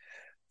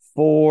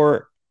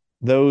 For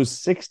those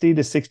 60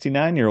 to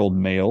 69-year-old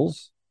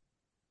males,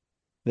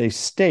 they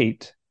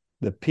state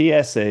the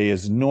PSA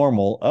is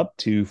normal up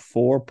to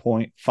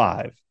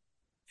 4.5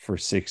 for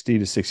 60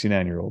 to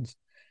 69-year-olds.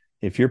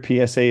 If your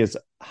PSA is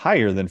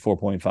higher than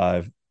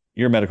 4.5,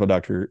 your medical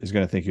doctor is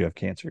going to think you have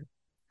cancer.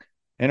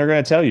 And are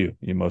going to tell you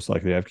most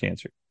likely have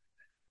cancer.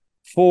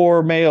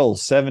 For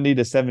males 70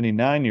 to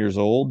 79 years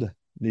old,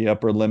 the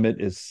upper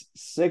limit is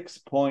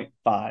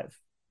 6.5.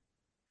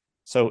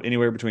 So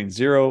anywhere between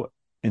 0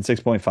 and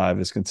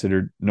 6.5 is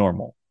considered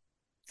normal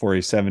for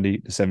a 70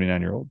 to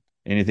 79-year-old.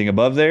 Anything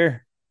above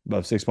there,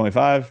 above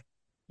 6.5,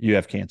 you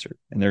have cancer.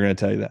 And they're going to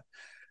tell you that.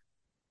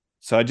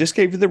 So I just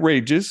gave you the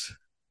ranges.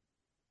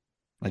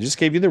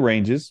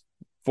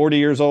 40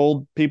 years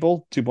old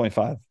people,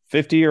 2.5.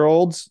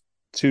 50-year-olds,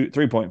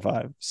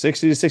 3.5.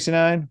 60 to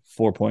 69,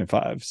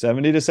 4.5.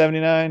 70 to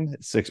 79,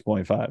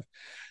 6.5.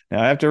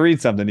 Now I have to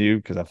read something to you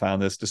because I found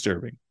this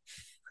disturbing.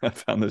 I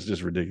found this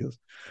just ridiculous.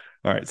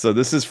 All right. So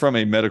this is from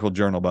a medical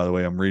journal, by the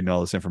way. I'm reading all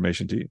this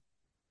information to you.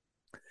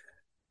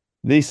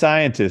 The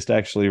scientist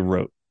actually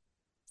wrote,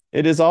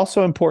 "It is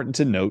also important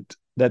to note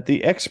that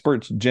the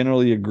experts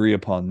generally agree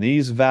upon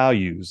these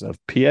values of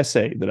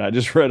PSA that I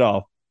just read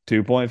off,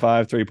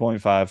 2.5,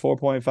 3.5,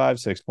 4.5,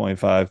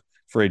 6.5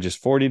 for ages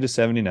 40 to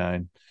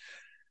 79.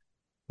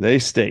 They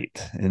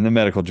state in the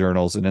medical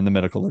journals and in the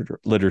medical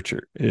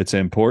literature, it's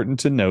important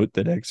to note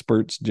that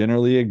experts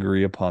generally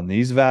agree upon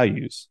these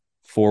values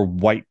for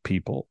white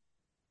people."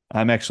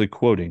 I'm actually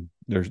quoting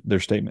their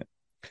statement.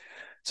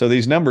 So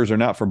these numbers are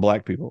not for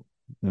black people,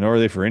 nor are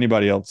they for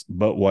anybody else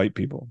but white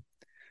people.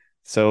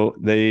 So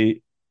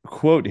they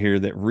quote here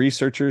that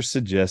researchers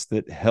suggest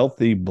that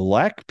healthy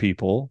black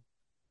people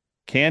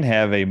can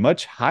have a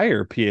much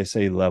higher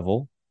PSA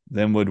level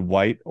than would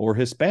white or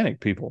Hispanic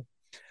people.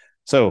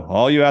 So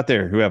all you out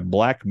there who have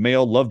black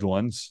male loved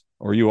ones,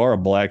 or you are a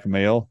black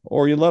male,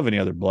 or you love any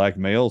other black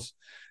males,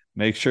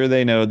 make sure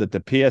they know that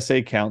the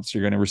PSA counts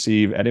you're going to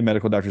receive at a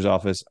medical doctor's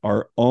office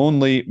are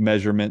only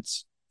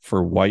measurements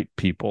for white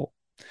people.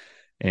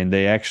 And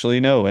they actually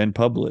know and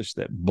publish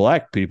that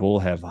black people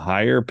have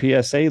higher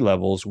PSA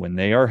levels when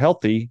they are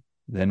healthy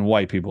than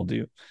white people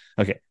do.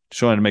 Okay,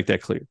 just wanted to make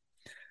that clear.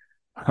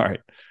 All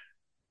right.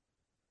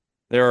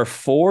 There are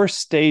 4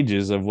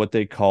 stages of what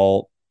they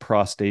call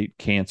prostate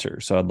cancer.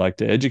 So I'd like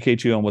to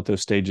educate you on what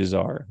those stages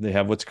are. They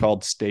have what's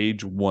called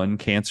stage 1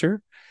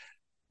 cancer.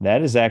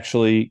 That is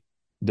actually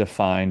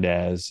defined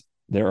as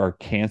there are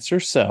cancer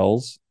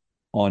cells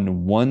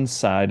on one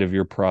side of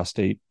your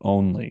prostate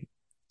only.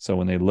 So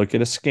when they look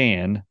at a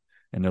scan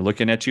and they're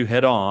looking at you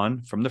head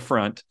on from the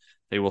front,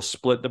 they will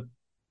split the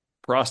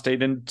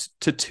prostate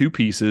into 2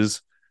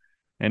 pieces.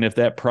 And if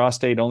that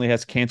prostate only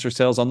has cancer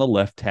cells on the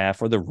left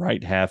half or the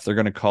right half, they're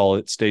going to call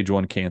it stage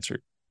 1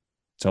 cancer.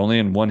 It's only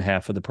in one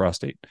half of the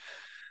prostate.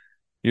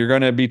 You're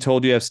going to be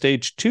told you have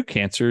stage 2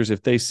 cancers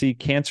if they see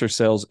cancer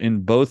cells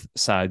in both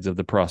sides of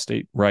the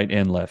prostate, right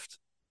and left.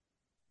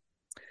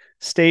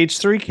 Stage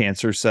 3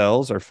 cancer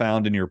cells are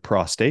found in your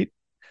prostate,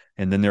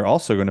 And then they're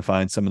also going to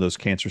find some of those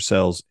cancer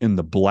cells in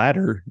the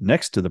bladder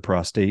next to the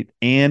prostate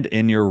and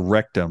in your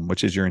rectum,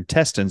 which is your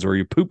intestines where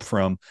you poop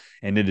from,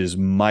 and it is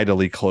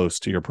mightily close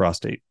to your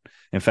prostate.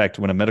 In fact,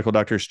 when a medical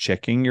doctor is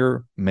checking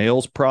your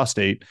male's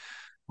prostate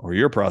or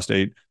your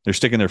prostate, they're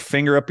sticking their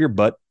finger up your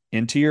butt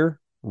into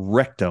your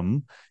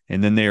rectum,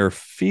 and then they are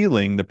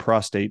feeling the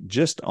prostate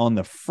just on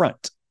the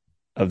front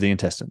of the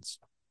intestines.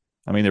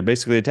 I mean, they're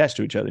basically attached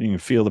to each other. You can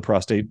feel the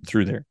prostate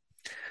through there.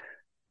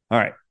 All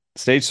right.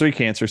 Stage 3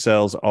 cancer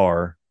cells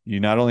are, you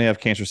not only have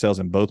cancer cells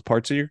in both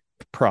parts of your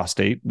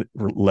prostate,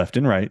 left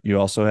and right, you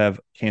also have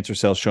cancer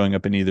cells showing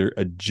up in either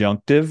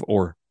adjunctive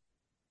or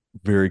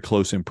very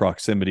close in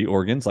proximity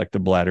organs like the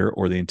bladder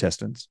or the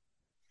intestines.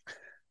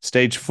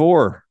 Stage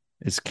 4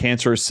 is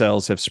cancerous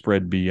cells have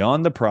spread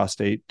beyond the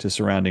prostate to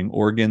surrounding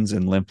organs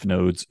and lymph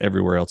nodes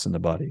everywhere else in the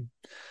body.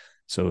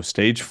 So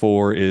stage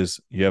 4 is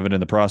you have it in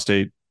the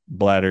prostate,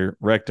 bladder,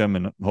 rectum,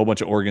 and a whole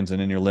bunch of organs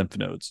and in your lymph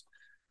nodes.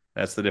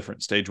 That's the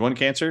difference. Stage 1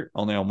 cancer,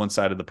 only on one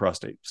side of the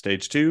prostate.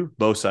 Stage 2,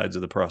 both sides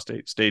of the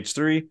prostate. Stage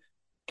 3,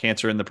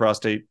 cancer in the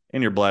prostate,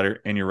 in your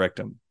bladder, and your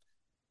rectum,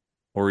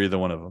 or either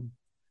one of them.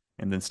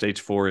 And then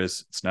stage 4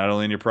 is it's not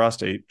only in your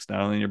prostate, it's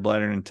not only in your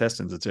bladder and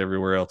intestines, it's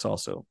everywhere else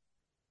also.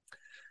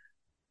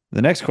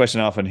 The next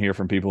question I often hear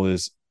from people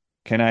is,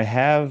 can I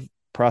have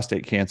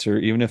prostate cancer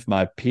even if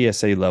my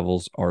PSA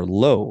levels are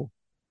low?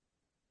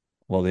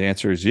 Well, the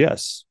answer is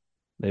yes.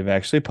 They've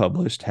actually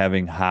published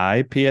having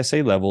high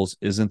PSA levels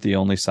isn't the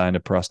only sign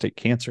of prostate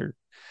cancer.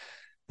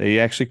 They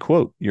actually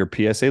quote, your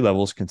PSA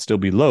levels can still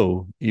be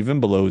low, even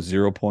below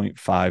 0.5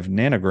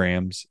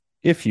 nanograms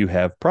if you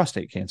have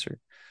prostate cancer.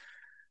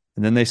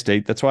 And then they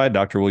state that's why a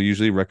doctor will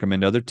usually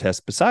recommend other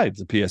tests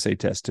besides the PSA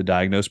test to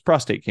diagnose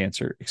prostate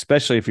cancer,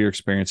 especially if you're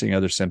experiencing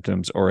other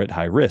symptoms or at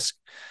high risk.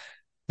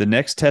 The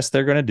next test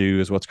they're going to do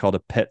is what's called a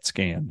PET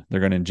scan. They're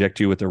going to inject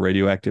you with a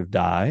radioactive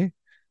dye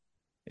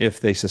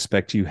if they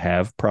suspect you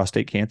have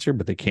prostate cancer,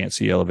 but they can't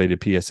see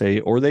elevated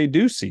PSA, or they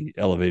do see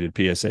elevated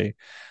PSA.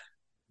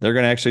 They're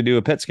going to actually do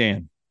a PET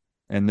scan.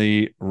 And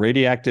the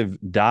radioactive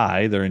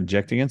dye they're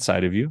injecting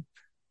inside of you,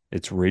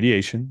 it's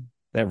radiation.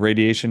 That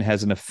radiation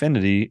has an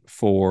affinity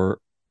for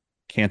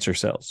cancer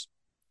cells.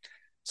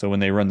 So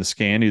when they run the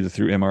scan, either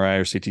through MRI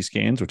or CT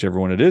scans, whichever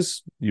one it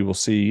is, you will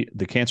see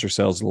the cancer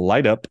cells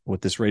light up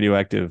with this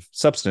radioactive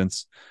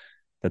substance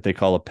that they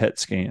call a PET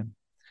scan.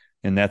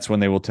 And that's when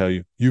they will tell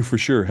you, you for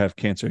sure have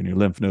cancer in your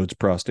lymph nodes,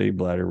 prostate,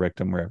 bladder,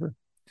 rectum, wherever.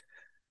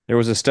 There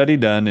was a study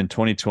done in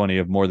 2020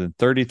 of more than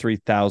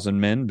 33,000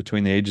 men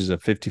between the ages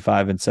of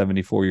 55 and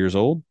 74 years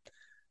old.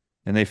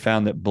 And they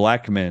found that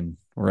Black men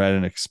were at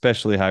an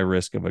especially high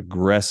risk of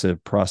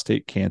aggressive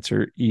prostate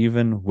cancer,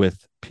 even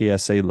with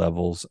PSA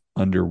levels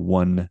under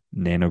 1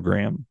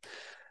 nanogram.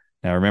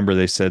 Now, remember,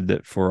 they said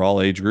that for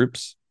all age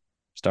groups,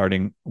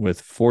 starting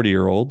with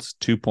 40-year-olds,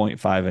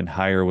 2.5 and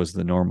higher was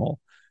the normal.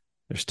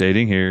 They're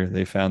stating here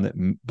they found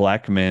that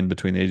Black men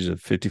between the ages of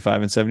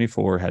 55 and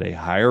 74 had a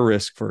higher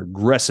risk for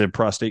aggressive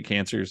prostate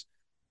cancers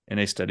in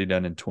a study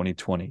done in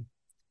 2020,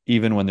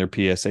 even when their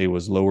PSA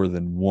was lower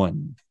than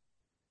 1.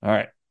 All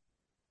right.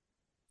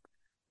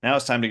 Now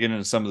it's time to get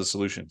into some of the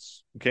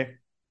solutions, okay?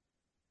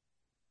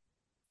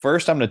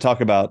 First, I'm going to talk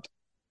about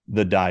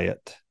the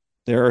diet.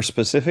 There are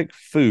specific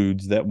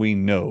foods that we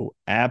know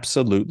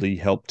absolutely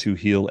help to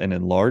heal an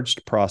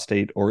enlarged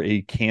prostate or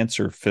a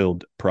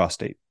cancer-filled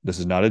prostate. This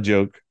is not a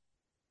joke.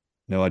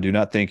 No, I do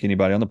not think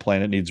anybody on the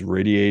planet needs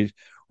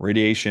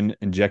radiation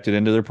injected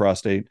into their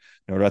prostate,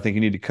 nor do I think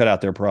you need to cut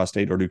out their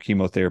prostate or do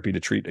chemotherapy to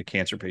treat a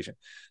cancer patient.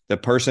 The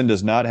person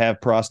does not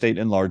have prostate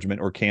enlargement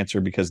or cancer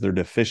because they're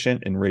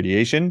deficient in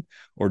radiation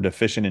or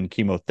deficient in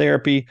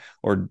chemotherapy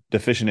or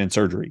deficient in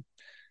surgery.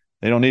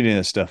 They don't need any of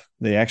this stuff.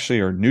 They actually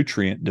are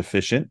nutrient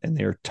deficient and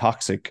they are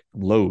toxic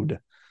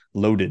loaded.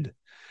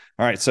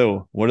 All right,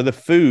 so what are the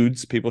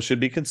foods people should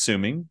be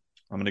consuming?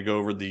 I'm going to go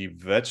over the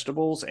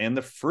vegetables and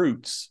the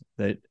fruits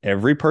that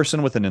every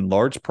person with an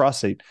enlarged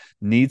prostate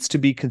needs to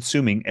be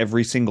consuming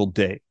every single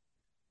day.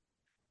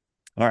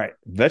 All right,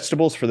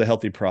 vegetables for the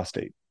healthy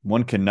prostate.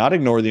 One cannot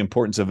ignore the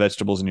importance of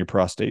vegetables in your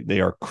prostate.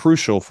 They are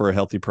crucial for a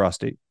healthy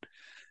prostate.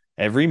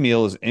 Every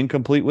meal is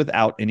incomplete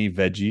without any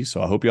veggies,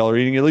 so I hope y'all are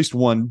eating at least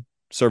one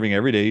serving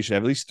every day. You should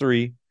have at least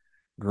 3.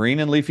 Green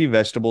and leafy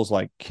vegetables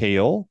like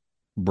kale,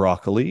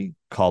 broccoli,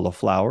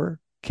 cauliflower,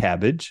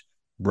 cabbage,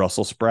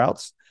 Brussels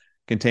sprouts,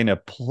 contain a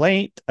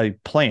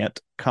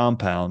plant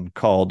compound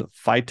called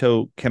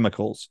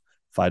phytochemicals.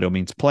 Phyto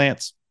means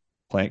plants,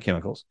 plant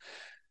chemicals.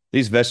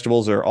 These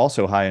vegetables are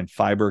also high in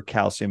fiber,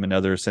 calcium, and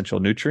other essential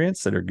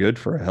nutrients that are good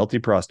for a healthy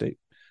prostate.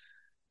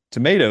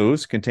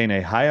 Tomatoes contain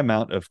a high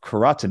amount of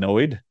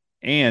carotenoid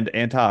and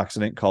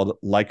antioxidant called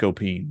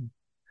lycopene.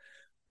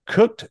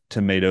 Cooked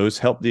tomatoes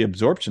help the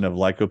absorption of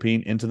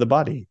lycopene into the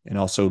body and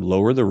also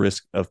lower the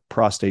risk of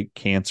prostate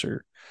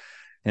cancer.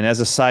 And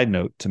as a side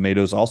note,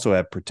 tomatoes also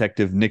have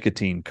protective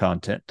nicotine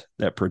content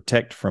that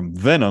protect from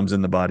venoms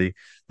in the body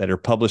that are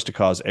published to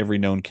cause every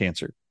known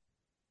cancer.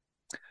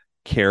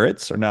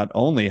 Carrots are not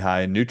only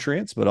high in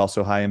nutrients, but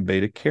also high in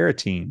beta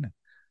carotene.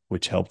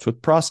 which helps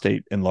with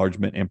prostate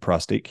enlargement and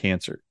prostate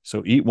cancer.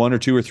 So eat 1 or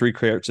 2 or 3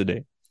 carrots a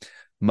day.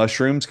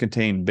 Mushrooms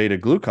contain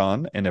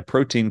beta-glucan and a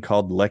protein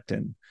called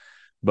lectin.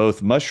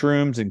 Both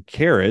mushrooms and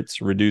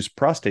carrots reduce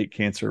prostate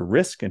cancer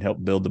risk and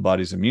help build the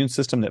body's immune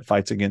system that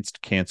fights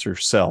against cancer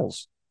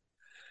cells.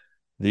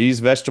 These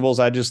vegetables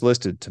I just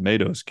listed,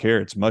 tomatoes,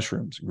 carrots,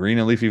 mushrooms, green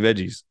and leafy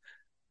veggies,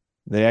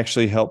 they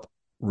actually help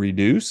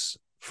reduce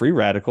free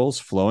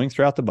radicals flowing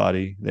throughout the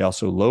body. They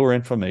also lower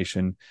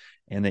inflammation,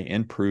 and they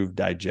improve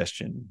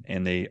digestion,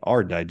 and they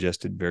are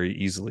digested very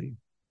easily.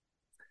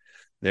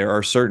 There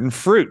are certain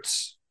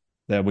fruits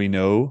that we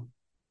know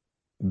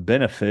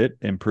benefit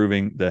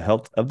improving the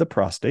health of the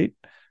prostate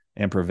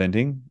and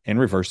preventing and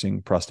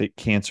reversing prostate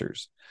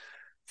cancers.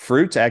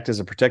 Fruits act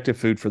as a protective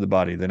food for the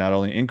body. They not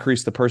only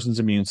increase the person's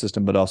immune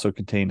system, but also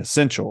contain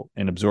essential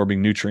and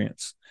absorbing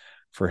nutrients.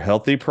 For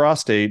healthy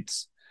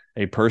prostates,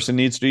 a person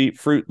needs to eat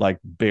fruit like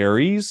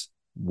berries,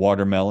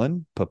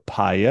 watermelon,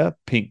 papaya,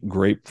 pink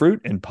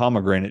grapefruit, and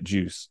pomegranate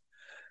juice.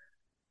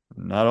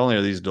 Not only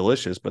are these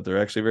delicious, but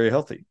they're actually very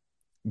healthy.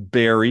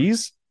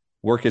 Berries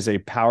work as a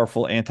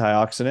powerful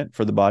antioxidant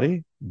for the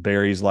body.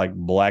 Berries like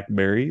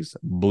blackberries,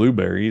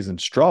 blueberries, and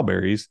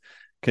strawberries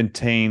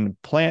contain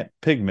plant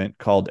pigment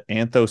called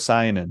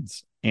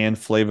anthocyanins and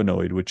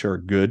flavonoid, which are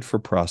good for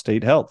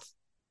prostate health.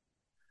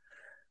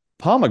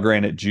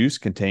 Pomegranate juice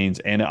contains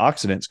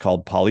antioxidants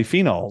called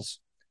polyphenols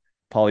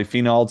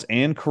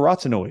and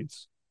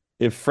carotenoids.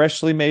 If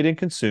freshly made and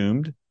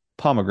consumed,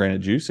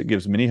 pomegranate juice, it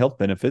gives many health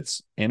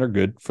benefits and are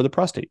good for the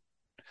prostate.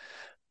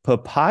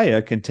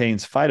 Papaya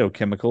contains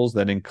phytochemicals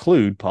that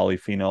include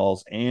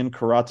polyphenols and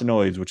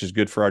carotenoids, which is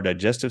good for our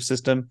digestive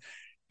system,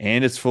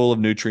 and it's full of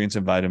nutrients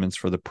and vitamins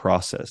for the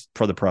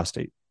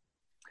prostate.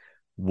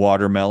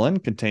 Watermelon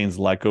contains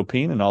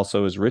lycopene and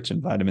also is rich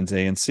in vitamins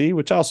A and C,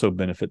 which also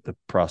benefit the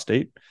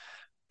prostate.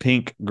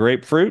 Pink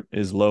grapefruit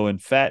is low in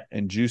fat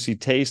and juicy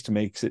taste,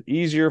 makes it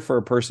easier for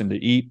a person to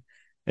eat.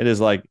 It is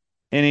like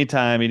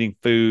anytime eating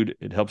food,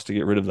 it helps to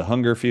get rid of the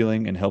hunger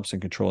feeling and helps in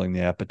controlling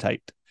the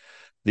appetite.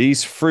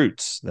 These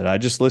fruits that I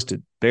just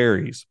listed,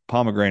 berries,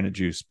 pomegranate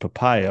juice,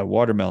 papaya,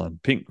 watermelon,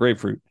 pink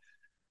grapefruit,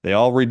 they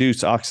all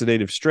reduce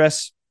oxidative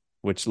stress,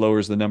 which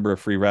lowers the number of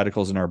free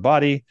radicals in our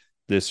body.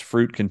 This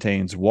fruit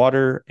contains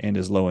water and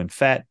is low in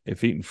fat.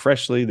 If eaten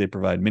freshly, they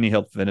provide many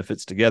health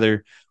benefits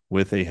together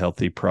with a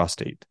healthy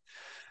prostate.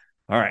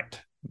 All right.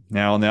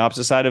 Now, on the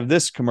opposite side of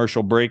this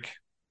commercial break,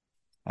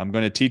 I'm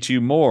going to teach you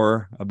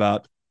more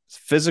about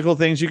physical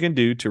things you can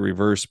do to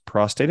reverse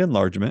prostate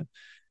enlargement,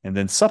 and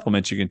then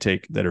supplements you can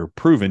take that are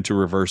proven to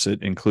reverse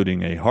it,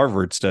 including a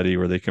Harvard study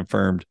where they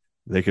confirmed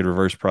they could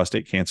reverse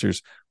prostate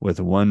cancers with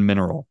one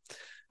mineral.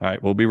 All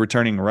right. We'll be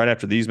returning right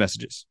after these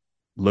messages.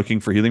 Looking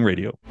for Healing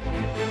Radio.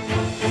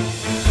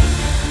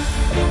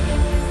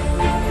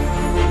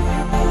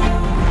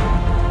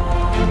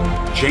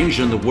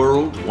 Changing the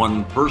world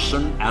one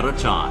person at a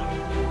time.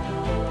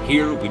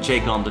 Here we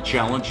take on the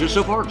challenges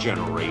of our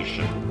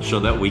generation so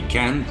that we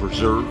can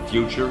preserve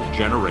future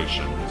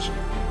generations.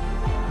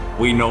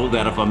 We know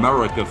that if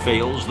America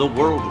fails, the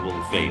world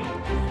will fail.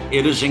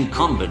 It is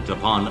incumbent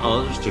upon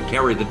us to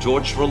carry the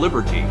torch for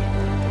liberty.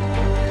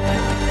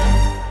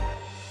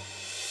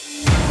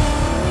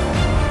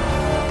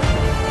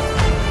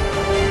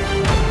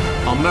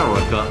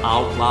 America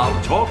Out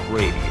Loud Talk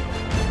Radio.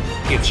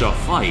 It's a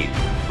fight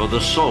for the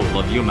soul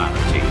of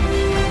humanity.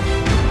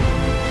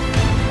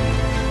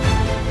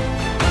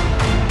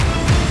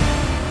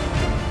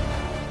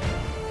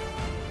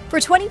 For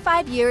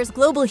 25 years,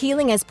 Global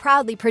Healing has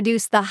proudly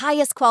produced the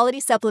highest quality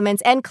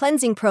supplements and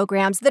cleansing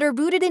programs that are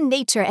rooted in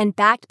nature and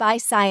backed by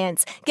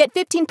science. Get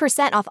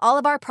 15% off all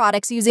of our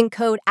products using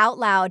code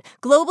OUTLOUD.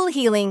 Global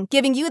Healing,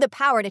 giving you the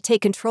power to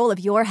take control of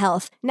your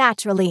health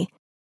naturally.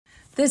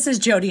 This is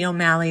Jody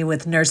O'Malley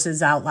with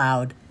Nurses Out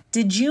Loud.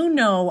 Did you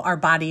know our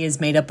body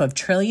is made up of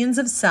trillions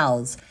of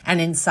cells,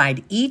 and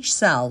inside each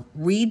cell,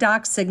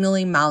 redox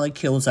signaling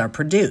molecules are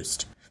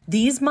produced?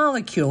 These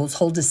molecules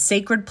hold a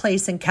sacred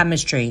place in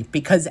chemistry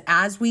because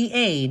as we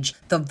age,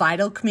 the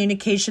vital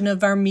communication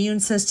of our immune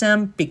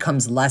system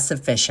becomes less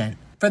efficient.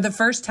 For the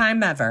first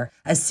time ever,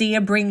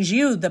 ASEA brings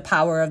you the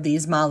power of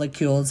these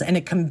molecules in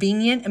a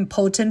convenient and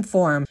potent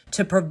form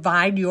to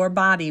provide your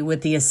body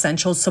with the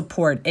essential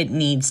support it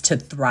needs to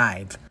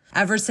thrive.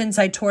 Ever since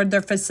I toured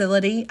their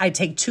facility, I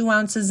take 2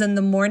 ounces in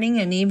the morning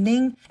and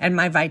evening, and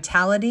my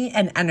vitality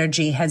and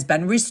energy has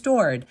been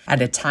restored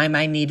at a time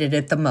I needed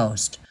it the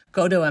most.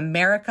 Go to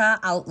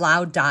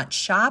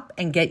americaoutloud.shop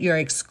and get your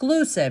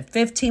exclusive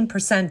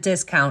 15%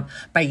 discount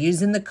by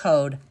using the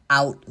code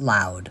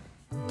OUTLOUD.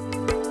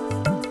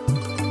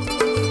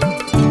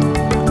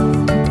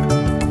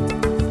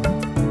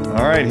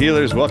 All right,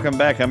 healers, welcome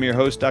back. I'm your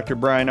host, Dr.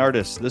 Bryan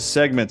Ardis. This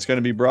segment's going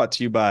to be brought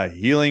to you by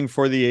Healing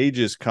for the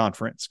Ages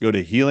Conference. Go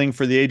to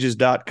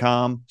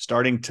healingfortheages.com.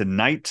 Starting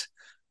tonight,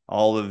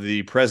 all of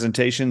the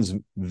presentations,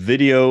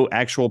 video,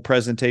 actual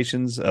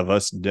presentations of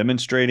us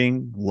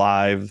demonstrating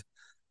live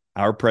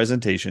our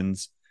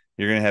presentations.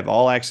 You're going to have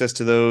all access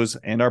to those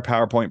and our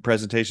PowerPoint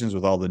presentations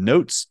with all the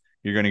notes.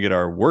 You're going to get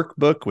our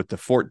workbook with the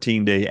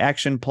 14-day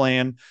action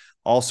plan.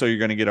 Also, you're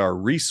going to get our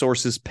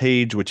resources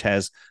page, which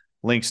has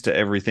links to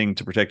everything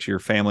to protect your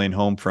family and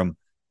home from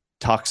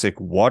toxic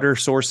water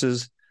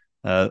sources,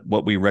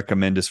 what we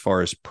recommend as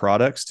far as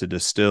products to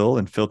distill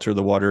and filter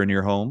the water in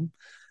your home,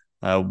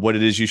 what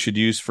it is you should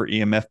use for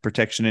EMF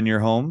protection in your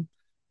home,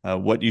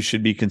 what you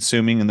should be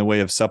consuming in the way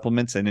of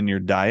supplements and in your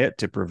diet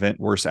to prevent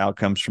worse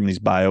outcomes from these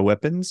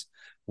bioweapons,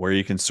 where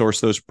you can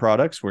source those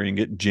products, where you can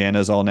get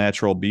Jana's All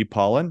Natural Bee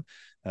Pollen,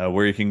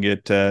 where you can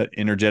get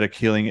Energetic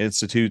Healing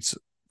Institute's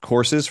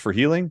courses for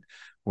healing,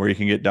 where you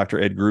can get Dr.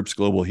 Ed Group's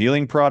Global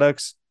Healing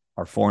products,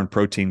 our Foreign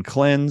Protein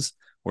Cleanse,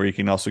 where you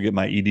can also get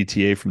my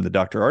EDTA from the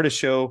Dr. Ardis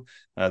Show.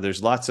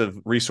 There's lots of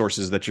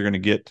resources that you're going to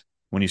get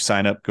when you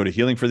sign up. Go to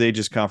Healing for the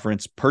Ages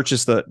conference,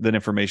 purchase that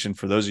information.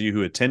 For those of you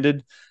who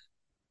attended,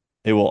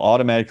 it will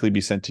automatically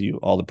be sent to you.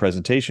 All the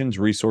presentations,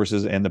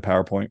 resources, and the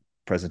PowerPoint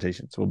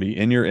presentations will be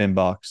in your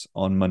inbox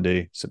on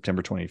Monday,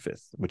 September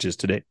 25th, which is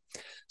today.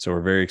 So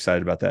we're very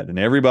excited about that. And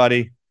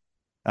everybody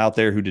out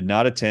there who did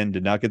not attend,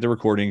 did not get the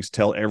recordings,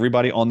 tell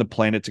everybody on the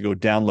planet to go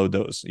download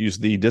those. Use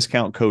the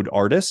discount code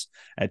ARDIS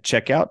at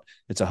checkout.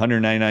 It's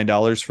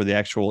 $199 for the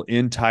actual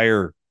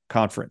entire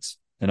conference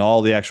and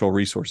all the actual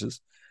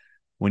resources.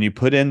 When you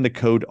put in the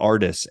code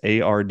ARDIS,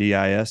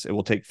 ARDIS, it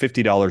will take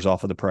 $50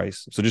 off of the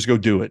price. So just go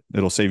do it.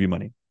 It'll save you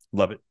money.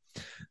 Love it.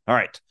 All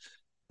right.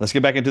 Let's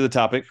get back into the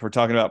topic. We're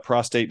talking about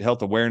Prostate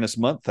Health Awareness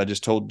Month. I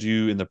just told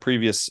you in the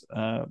previous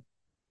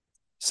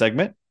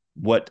segment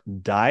what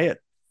diet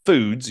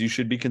foods you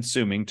should be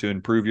consuming to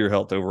improve your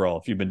health overall.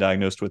 If you've been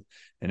diagnosed with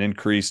an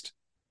increased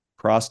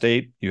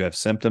prostate, you have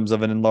symptoms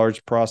of an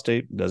enlarged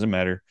prostate, doesn't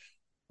matter.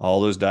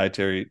 All those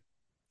dietary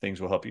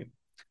things will help you.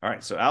 All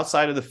right. So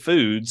outside of the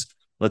foods,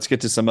 let's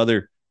get to some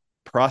other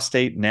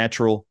prostate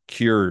natural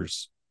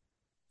cures.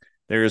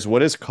 There is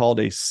what is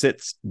called a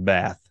sitz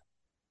bath.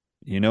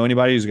 You know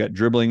anybody who's got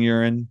dribbling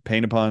urine,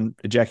 pain upon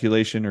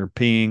ejaculation, or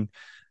peeing,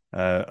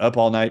 up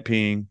all night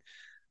peeing?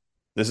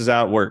 This is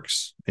how it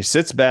works. A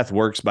sitz bath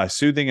works by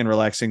soothing and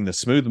relaxing the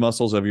smooth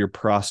muscles of your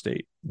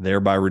prostate,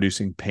 thereby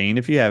reducing pain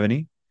if you have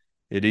any.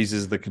 It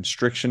eases the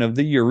constriction of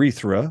the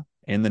urethra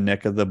and the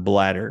neck of the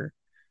bladder.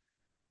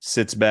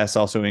 Sitz baths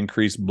also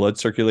increase blood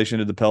circulation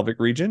to the pelvic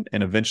region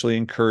and eventually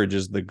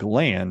encourages the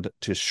gland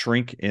to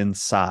shrink in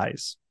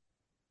size.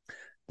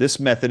 This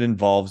method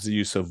involves the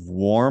use of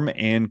warm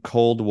and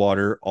cold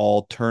water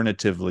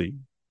alternatively.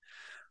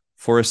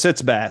 For a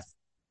sitz bath,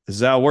 this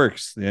is how it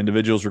works. The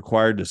individual is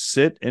required to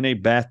sit in a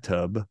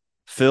bathtub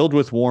filled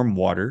with warm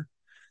water,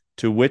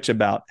 to which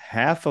about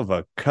half of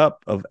a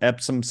cup of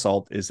Epsom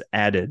salt is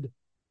added.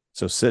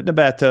 So sit in a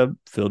bathtub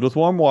filled with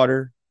warm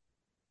water,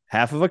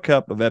 half of a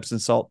cup of Epsom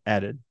salt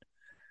added.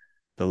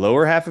 The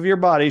lower half of your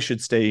body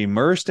should stay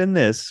immersed in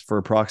this for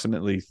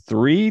approximately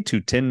 3 to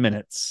 10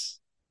 minutes,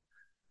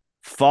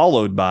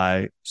 followed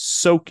by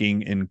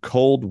soaking in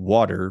cold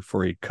water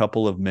for a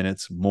couple of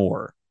minutes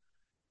more.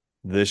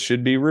 This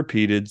should be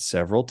repeated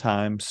several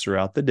times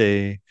throughout the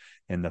day,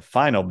 and the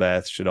final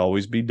bath should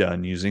always be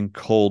done using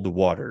cold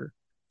water.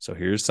 So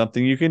here's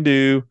something you can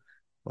do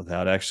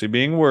without actually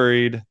being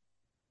worried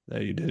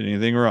that you did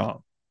anything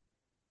wrong.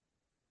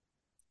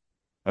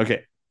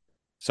 Okay.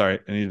 Sorry,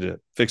 I needed to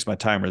fix my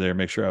timer there,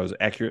 make sure I was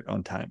accurate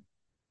on time.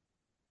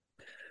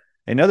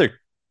 Another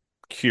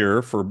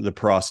cure for the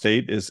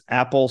prostate is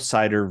apple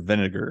cider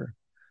vinegar.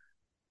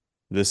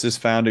 This is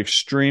found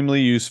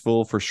extremely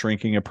useful for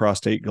shrinking a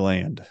prostate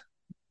gland.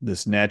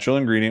 This natural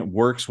ingredient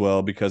works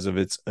well because of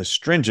its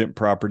astringent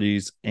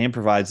properties and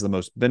provides the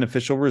most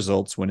beneficial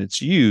results when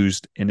it's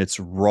used in its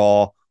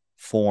raw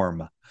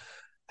form.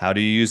 How do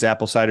you use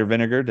apple cider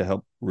vinegar to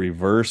help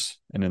reverse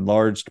an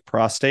enlarged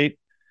prostate?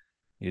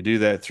 You do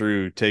that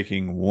through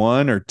taking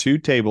 1 or 2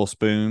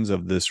 tablespoons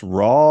of this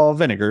raw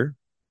vinegar,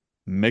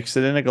 mix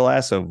it in a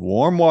glass of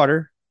warm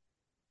water,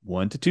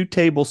 1 to 2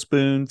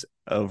 tablespoons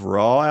of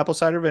raw apple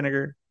cider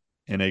vinegar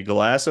in a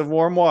glass of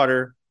warm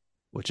water,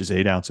 which is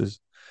 8 ounces,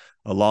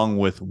 along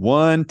with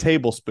 1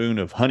 tablespoon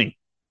of honey.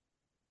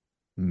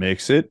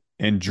 Mix it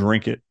and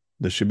drink it.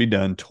 This should be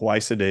done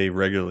twice a day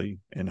regularly.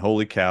 And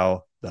holy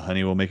cow, the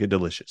honey will make it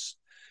delicious.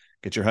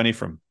 Get your honey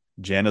from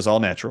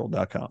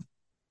janasallnatural.com.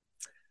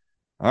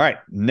 All right.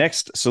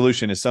 Next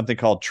solution is something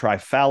called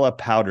Triphala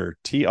powder,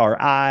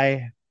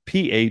 Triphala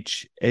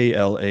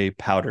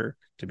powder.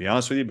 To be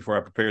honest with you, before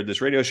I prepared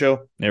this radio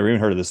show, never even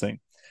heard of this thing.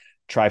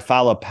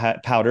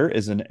 Triphala powder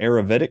is an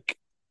Ayurvedic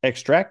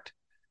extract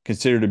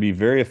considered to be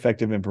very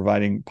effective in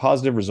providing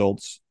positive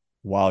results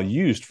while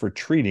used for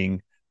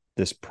treating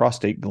this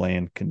prostate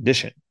gland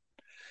condition.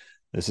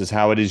 This is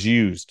how it is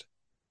used.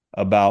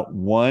 About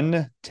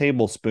 1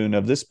 tablespoon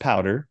of this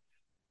powder,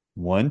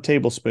 1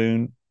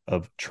 tablespoon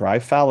of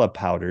Triphala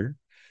powder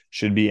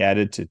should be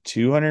added to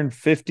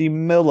 250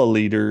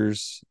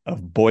 milliliters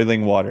of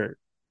boiling water.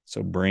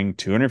 So bring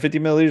 250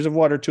 milliliters of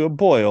water to a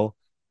boil,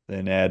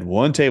 then add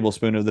 1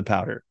 tablespoon of the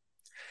powder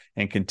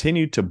and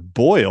continue to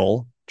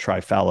boil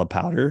Triphala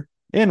powder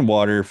in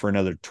water for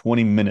another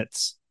 20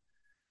 minutes.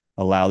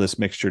 Allow this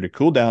mixture to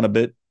cool down a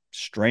bit,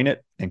 strain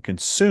it, and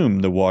consume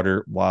the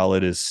water while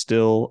it is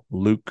still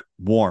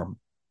lukewarm.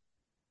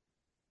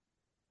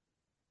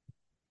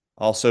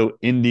 Also,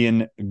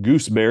 Indian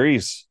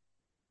gooseberries.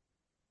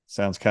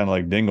 Sounds kind of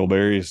like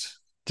dingleberries.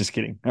 Just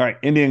kidding. All right.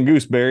 Indian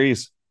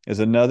gooseberries is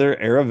another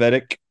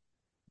Ayurvedic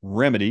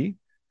remedy.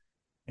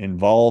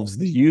 Involves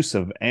the use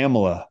of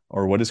amla,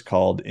 or what is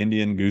called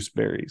Indian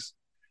gooseberries.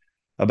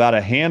 About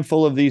a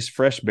handful of these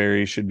fresh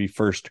berries should be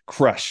first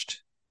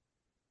crushed,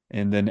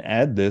 and then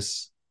add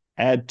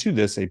to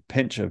this a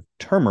pinch of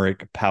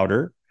turmeric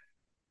powder,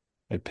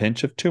 and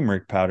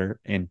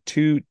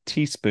 2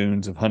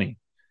 teaspoons of honey.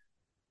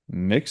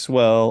 Mix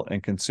well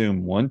and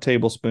consume 1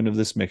 tablespoon of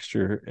this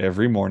mixture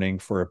every morning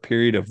for a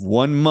period of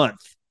 1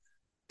 month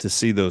to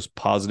see those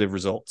positive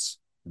results.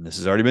 And this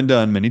has already been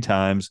done many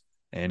times,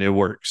 and it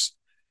works.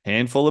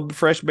 Handful of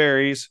fresh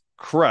berries,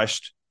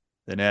 crushed,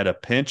 then add a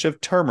pinch of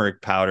turmeric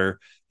powder,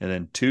 and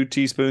then 2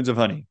 teaspoons of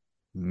honey.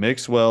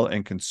 Mix well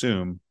and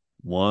consume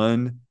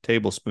 1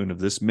 tablespoon of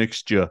this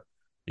mixture.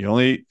 You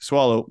only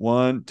swallow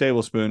 1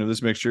 tablespoon of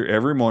this mixture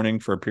every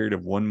morning for a period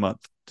of 1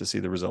 month to see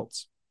the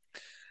results.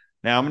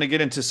 Now, I'm going to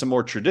get into some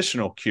more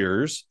traditional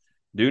cures.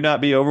 Do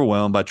not be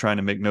overwhelmed by trying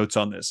to make notes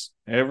on this.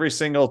 Every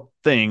single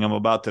thing I'm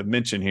about to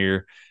mention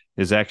here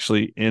is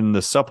actually in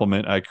the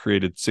supplement I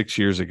created 6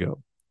 years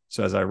ago.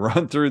 So as I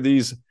run through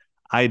these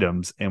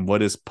items and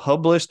what is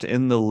published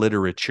in the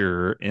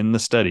literature, in the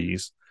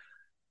studies,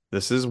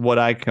 this is what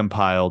I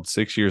compiled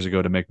 6 years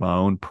ago to make my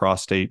own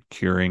prostate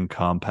curing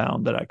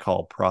compound that I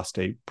call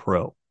Prostate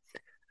Pro. All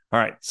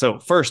right. So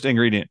first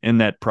ingredient in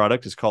that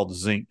product is called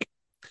zinc.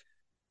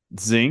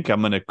 Zinc, I'm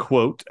going to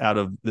quote out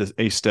of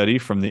a study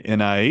from the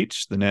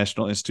NIH, the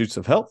National Institutes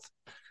of Health.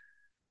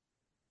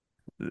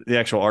 The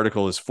actual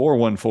article is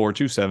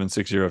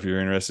 414-2760 if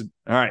you're interested.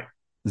 All right.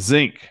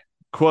 Zinc,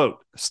 quote,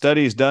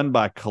 studies done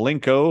by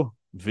Kalinko,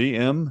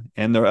 VM,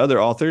 and their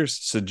other authors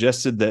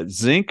suggested that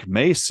zinc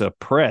may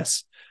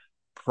suppress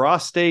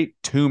prostate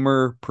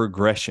tumor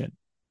progression.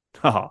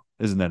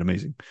 Isn't that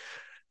amazing?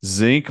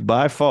 Zinc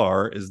by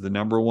far is the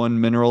number 1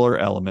 mineral or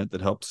element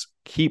that helps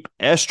keep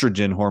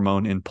estrogen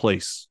hormone in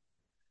place.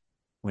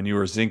 When you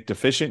are zinc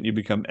deficient, you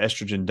become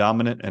estrogen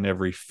dominant, and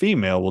every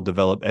female will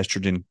develop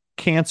estrogen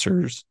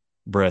cancers,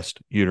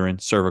 breast, uterine,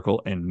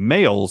 cervical, and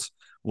males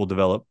will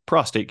develop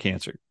prostate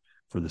cancer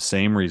for the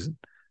same reason: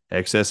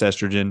 excess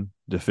estrogen,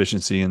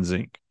 deficiency in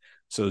zinc.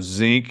 So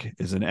zinc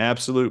is an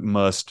absolute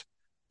must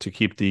to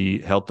keep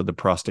the health of the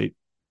prostate.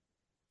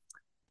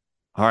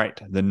 All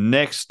right, the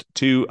next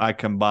 2 I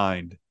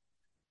combined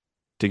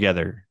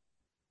together.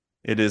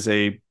 It is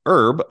a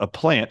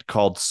plant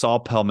called saw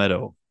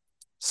palmetto.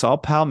 Saw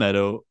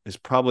palmetto is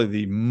probably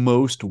the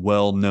most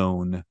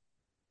well-known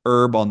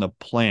herb on the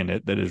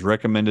planet that is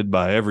recommended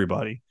by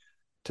everybody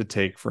to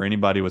take for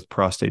anybody with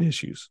prostate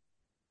issues.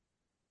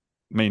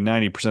 I mean,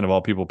 90% of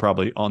all people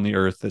probably on the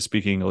earth that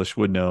speak English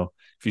would know.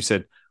 If you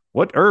said,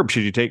 what herb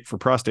should you take for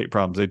prostate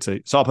problems? They'd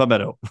say saw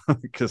palmetto,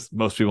 because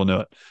most people know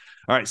it.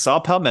 All right,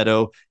 saw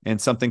palmetto and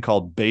something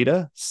called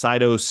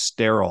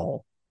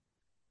beta-cytosterol.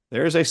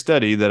 There's a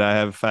study that I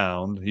have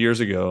found years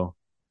ago,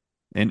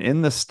 and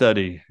in the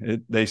study,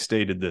 they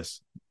stated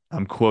this.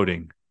 I'm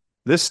quoting.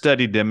 This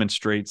study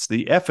demonstrates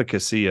the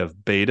efficacy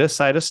of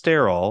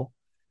beta-cytosterol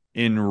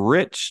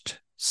enriched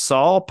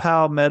saw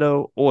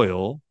palmetto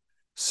oil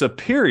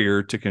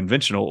superior to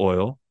conventional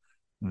oil,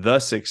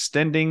 thus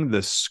extending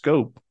the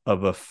scope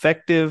of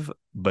effective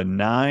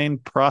benign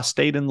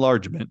prostate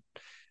enlargement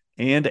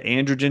and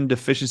androgen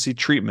deficiency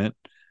treatment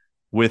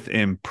with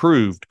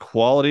improved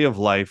quality of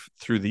life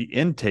through the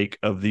intake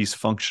of these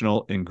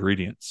functional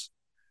ingredients.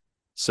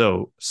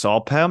 So saw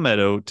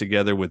palmetto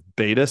together with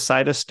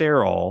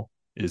beta-cytosterol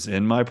is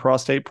in my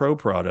Prostate Pro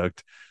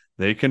product.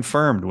 They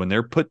confirmed when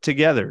they're put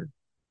together,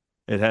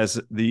 it has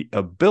the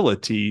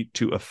ability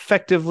to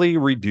effectively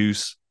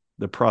reduce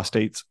the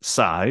prostate's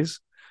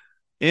size,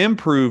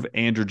 improve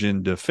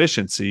androgen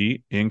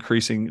deficiency,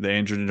 increasing the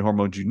androgen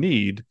hormones you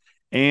need.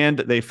 And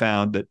they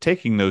found that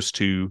taking those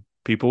 2,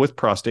 people with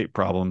prostate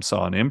problems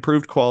saw an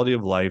improved quality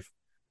of life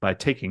by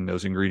taking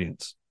those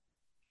ingredients.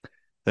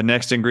 The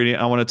next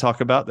ingredient I want to talk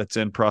about that's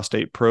in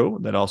Prostate Pro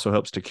that also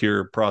helps to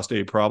cure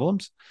prostate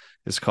problems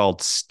is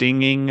called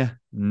stinging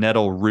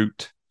nettle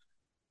root.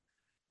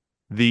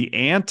 The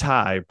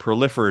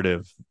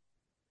proliferative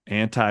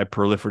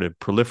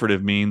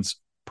means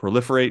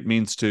proliferate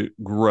means to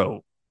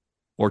grow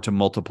or to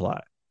multiply.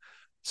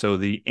 So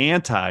the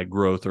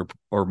anti-growth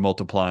or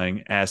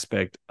multiplying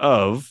aspect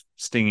of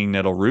stinging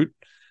nettle root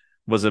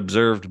was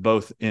observed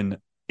both in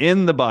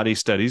the body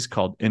studies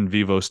called in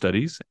vivo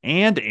studies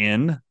and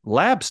in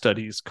lab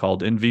studies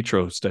called in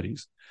vitro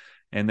studies.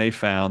 And they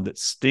found that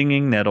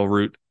stinging nettle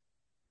root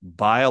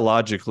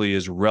biologically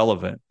is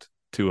relevant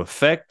to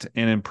affect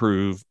and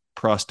improve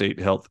prostate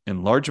health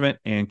enlargement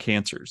and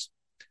cancers.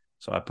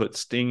 So I put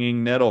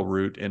stinging nettle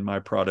root in my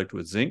product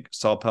with zinc,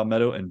 saw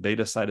palmetto, and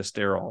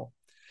beta-cytosterol.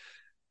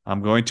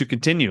 I'm going to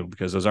continue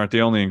because those aren't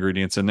the only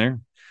ingredients in there.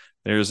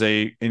 There's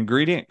a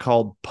ingredient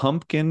called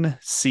pumpkin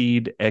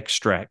seed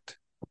extract.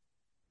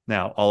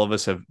 Now, all of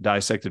us have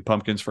dissected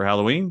pumpkins for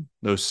Halloween.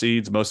 Those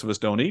seeds, most of us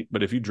don't eat,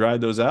 but if you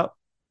dried those out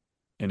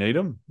and ate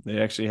them,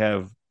 they actually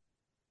have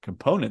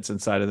components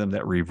inside of them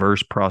that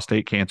reverse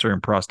prostate cancer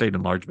and prostate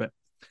enlargement.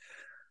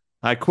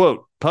 I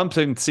quote,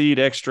 pumpkin seed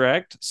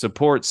extract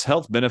supports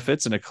health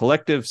benefits in a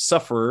collective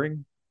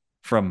suffering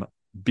from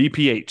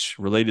BPH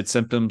related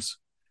symptoms,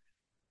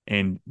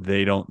 and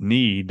they don't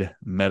need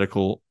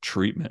medical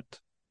treatment.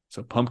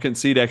 So pumpkin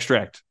seed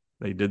extract,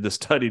 they did the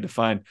study to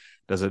find,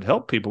 does it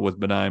help people with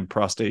benign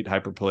prostate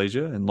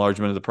hyperplasia,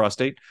 enlargement of the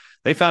prostate?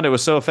 They found it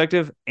was so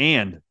effective,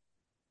 and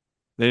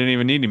they didn't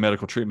even need any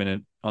medical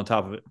treatment on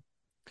top of it.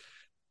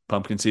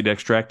 Pumpkin seed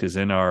extract is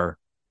in our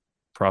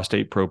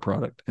Prostate Pro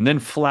product. And then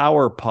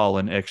flower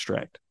pollen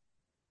extract.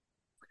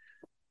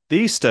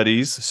 These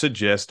studies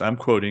suggest, I'm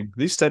quoting,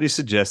 these studies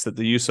suggest that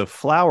the use of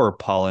flower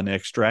pollen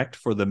extract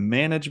for the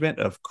management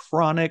of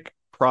chronic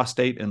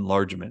prostate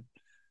enlargement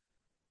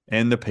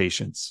in the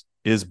patients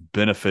is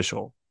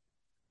beneficial.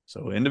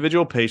 So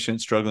individual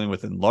patients struggling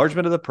with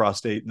enlargement of the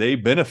prostate, they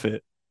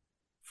benefit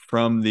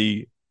from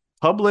the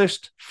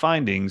published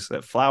findings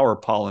that flower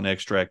pollen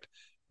extract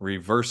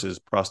reverses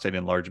prostate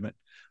enlargement.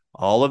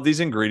 All of these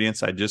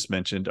ingredients I just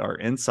mentioned are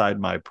inside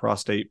my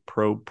Prostate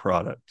Pro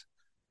product.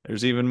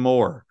 There's even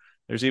more.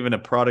 There's even a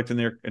product in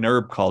there, an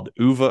herb called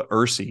Uva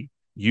Ursi,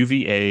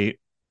 UVA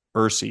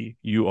Ursi,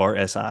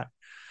 URSI.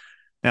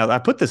 Now, I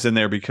put this in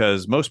there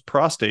because most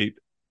prostate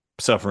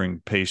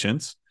suffering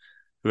patients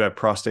who have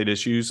prostate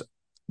issues,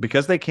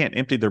 because they can't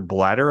empty their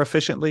bladder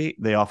efficiently,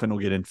 they often will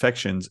get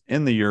infections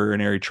in the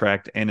urinary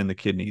tract and in the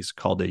kidneys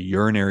called a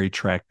urinary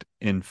tract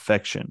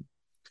infection.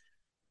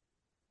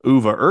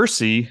 Uva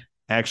Ursi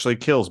actually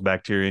kills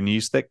bacteria and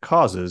yeast that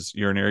causes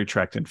urinary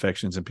tract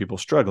infections in people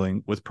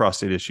struggling with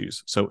prostate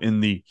issues. So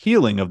in the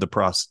healing of the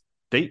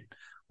prostate,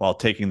 while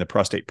taking the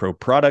Prostate Pro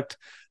product,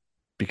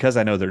 because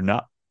I know they're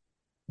not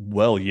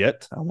well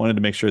yet, I wanted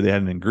to make sure they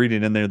had an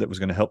ingredient in there that was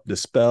going to help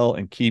dispel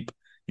and keep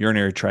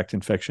urinary tract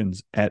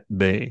infections at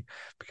bay,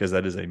 because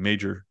that is a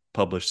major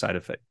published side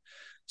effect.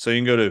 So you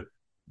can go to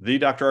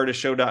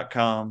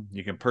thedrardisshow.com.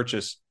 You can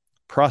purchase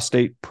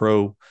Prostate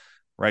Pro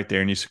right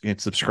there, and you can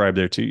subscribe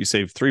there too. You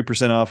save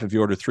 3% off if you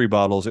order 3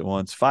 bottles at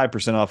once,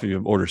 5% off if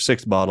you order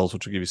 6 bottles,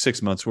 which will give you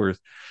 6 months worth,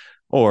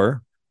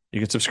 or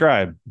you can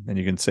subscribe and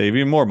you can save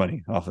even more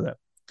money off of that.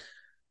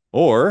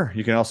 Or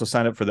you can also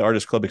sign up for the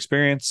Artist Club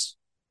experience.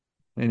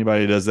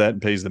 Anybody who does that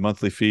and pays the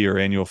monthly fee or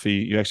annual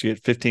fee, you actually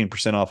get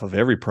 15% off of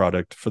every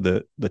product for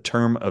the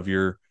term of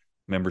your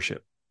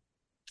membership.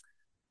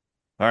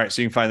 All right,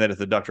 so you can find that at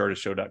the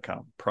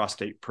drardisshow.com,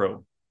 Prostate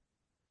Pro.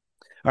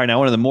 All right, now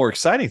one of the more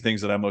exciting things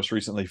that I most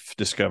recently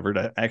discovered,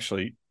 I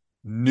actually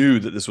knew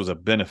that this was a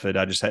benefit.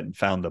 I just hadn't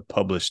found the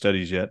published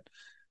studies yet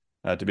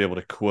to be able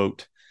to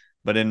quote.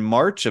 But in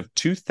March of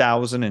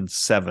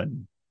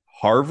 2007,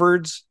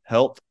 Harvard's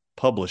Health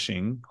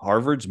Publishing,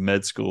 Harvard's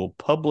med school,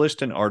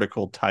 published an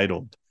article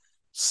titled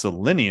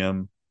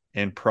Selenium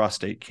and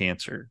Prostate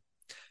Cancer.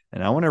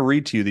 And I want to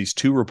read to you these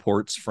 2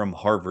 reports from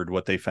Harvard,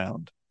 what they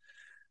found.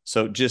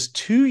 So just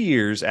 2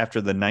 years after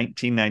the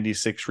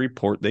 1996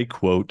 report, they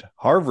quote,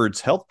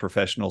 Harvard's health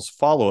professionals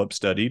follow-up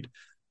study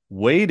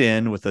weighed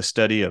in with a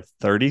study of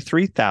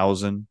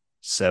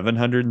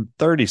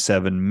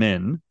 33,737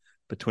 men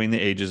between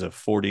the ages of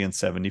 40 and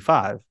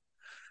 75.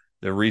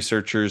 The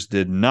researchers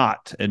did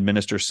not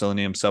administer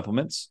selenium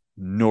supplements,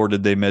 nor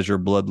did they measure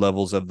blood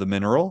levels of the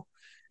mineral.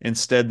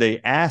 Instead, they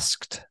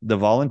asked the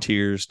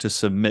volunteers to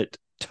submit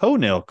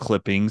toenail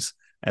clippings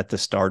at the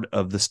start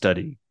of the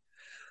study.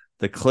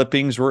 The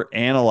clippings were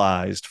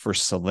analyzed for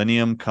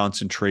selenium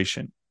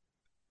concentration.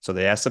 So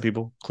they asked the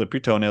people, clip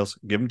your toenails,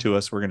 give them to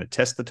us. We're going to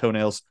test the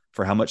toenails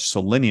for how much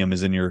selenium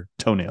is in your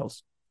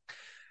toenails.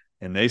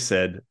 And they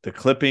said the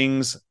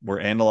clippings were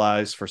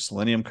analyzed for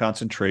selenium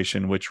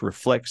concentration, which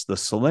reflects the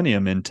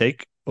selenium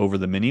intake over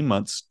the many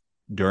months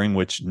during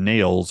which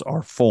nails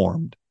are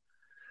formed.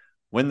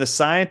 When the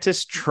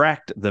scientists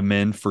tracked the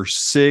men for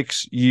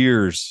 6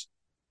 years,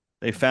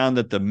 they found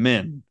that the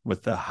men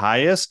with the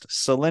highest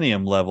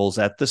selenium levels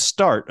at the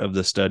start of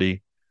the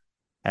study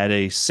had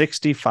a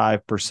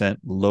 65%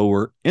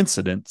 lower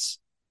incidence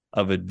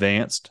of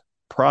advanced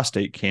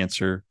prostate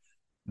cancer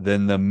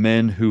than the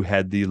men who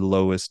had the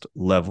lowest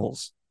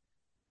levels,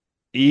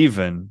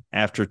 even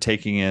after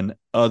taking in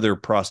other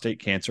prostate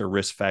cancer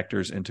risk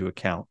factors into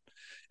account.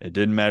 It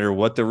didn't matter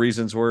what the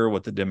reasons were,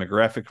 what the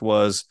demographic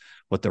was,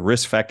 what the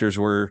risk factors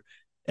were.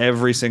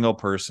 Every single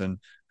person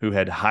who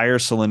had higher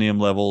selenium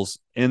levels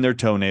in their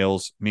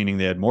toenails, meaning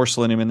they had more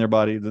selenium in their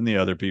body than the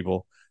other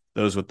people,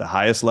 those with the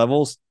highest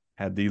levels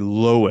had the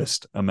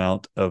lowest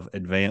amount of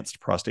advanced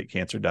prostate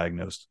cancer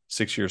diagnosed.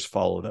 6 years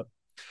followed up.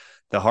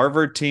 The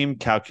Harvard team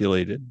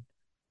calculated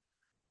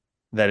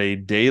that a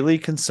daily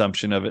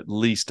consumption of at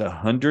least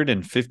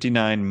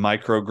 159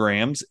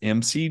 micrograms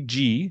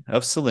mcg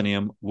of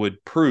selenium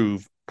would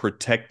prove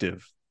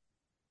protective.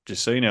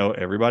 Just so you know,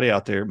 everybody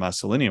out there, my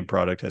selenium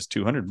product has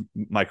 200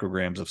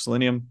 micrograms of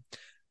selenium.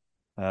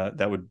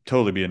 That would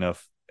totally be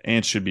enough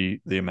and should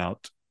be the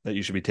amount that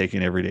you should be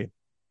taking every day.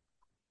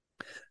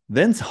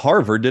 Then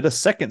Harvard did a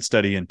second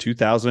study in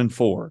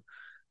 2004.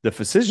 The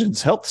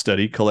Physicians' Health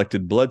Study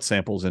collected blood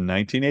samples in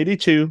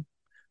 1982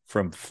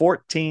 from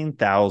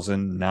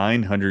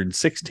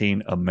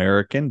 14,916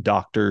 American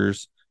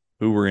doctors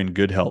who were in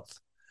good health.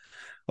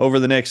 Over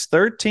the next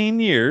 13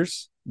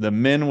 years, the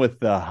men with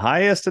the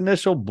highest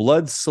initial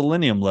blood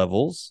selenium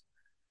levels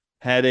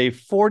had a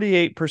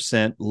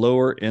 48%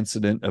 lower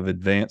incidence of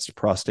advanced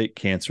prostate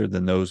cancer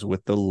than those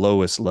with the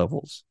lowest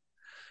levels.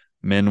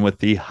 Men with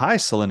the high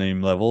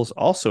selenium levels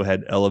also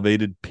had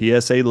elevated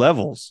PSA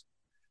levels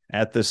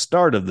at the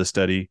start of the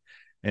study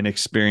and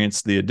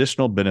experienced the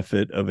additional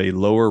benefit of a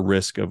lower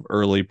risk of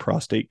early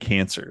prostate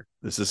cancer.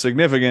 This is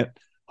significant.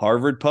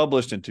 Harvard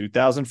published in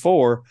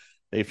 2004,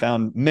 they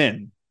found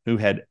men who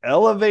had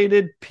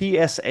elevated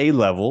PSA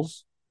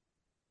levels.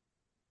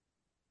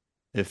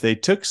 If they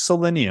took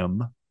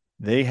selenium,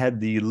 they had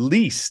the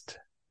least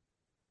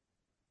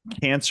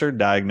cancer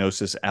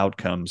diagnosis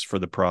outcomes for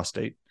the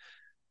prostate,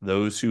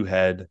 those who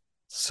had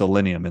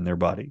selenium in their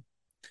body.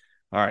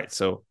 All right,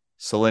 so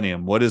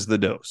selenium, what is the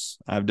dose?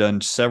 I've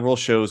done several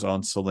shows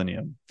on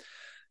selenium.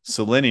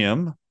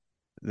 Selenium,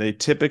 they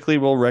typically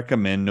will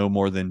recommend no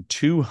more than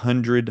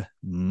 200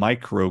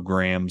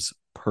 micrograms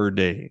per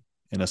day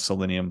in a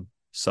selenium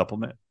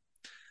supplement.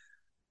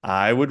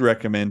 I would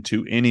recommend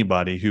to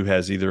anybody who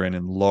has either an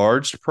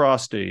enlarged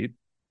prostate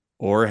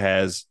or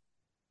has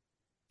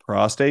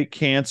prostate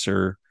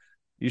cancer,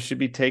 you should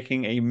be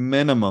taking a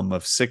minimum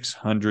of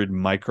 600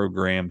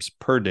 micrograms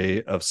per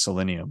day of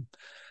selenium.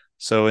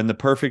 So in the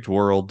perfect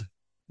world,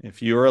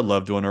 if you are a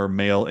loved one or a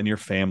male in your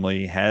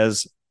family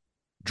has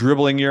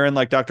dribbling urine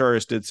like Dr.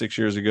 Ardis did 6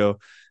 years ago,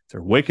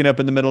 they're waking up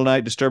in the middle of the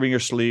night, disturbing your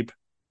sleep,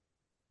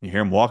 you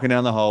hear them walking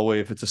down the hallway,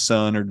 if it's a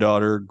son or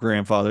daughter,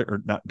 grandfather,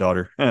 or not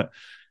daughter,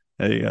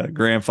 a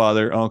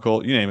grandfather,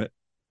 uncle, you name it,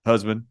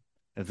 husband.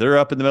 If they're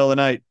up in the middle of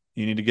the night,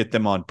 you need to get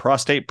them on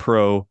Prostate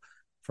Pro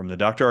from the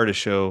Dr. Ardis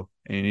Show,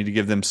 and you need to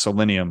give them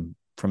selenium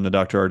from the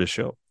Dr. Ardis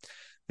Show.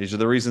 These are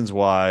the reasons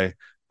why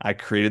I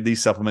created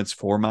these supplements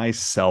for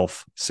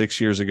myself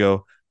 6 years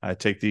ago. I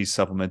take these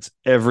supplements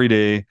every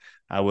day.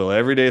 I will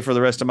every day for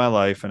the rest of my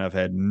life, and I've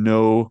had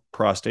no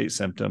prostate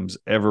symptoms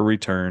ever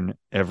return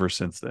ever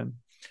since then.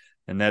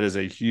 And that is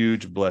a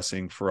huge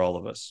blessing for all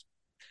of us.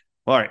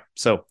 All right,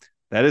 so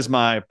that is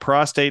my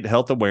Prostate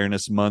Health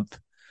Awareness Month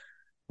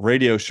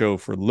radio show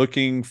for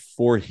Looking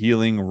for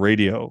Healing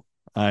Radio.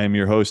 I am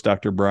your host,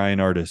 Dr. Bryan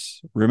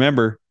Ardis.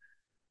 Remember,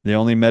 the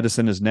only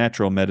medicine is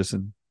natural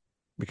medicine,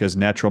 because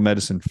natural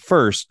medicine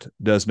first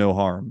does no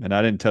harm. And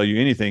I didn't tell you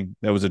anything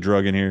that was a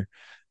drug in here,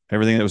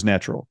 everything that was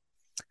natural.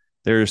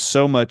 There is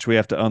so much we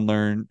have to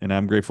unlearn, and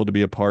I'm grateful to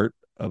be a part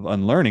of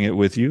unlearning it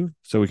with you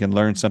so we can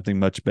learn something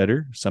much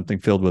better, something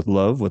filled with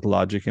love, with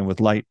logic, and with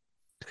light.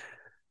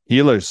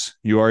 Healers,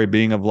 you are a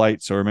being of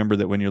light, so remember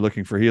that when you're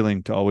looking for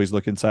healing, to always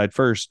look inside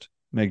first.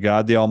 May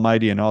God, the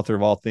Almighty and author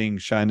of all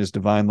things, shine his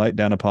divine light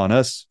down upon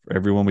us, for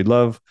everyone we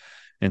love,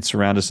 and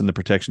surround us in the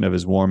protection of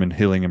his warm and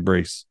healing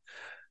embrace.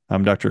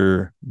 I'm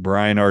Dr.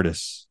 Bryan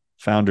Ardis,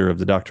 founder of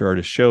the Dr.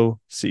 Ardis Show,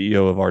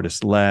 CEO of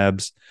Ardis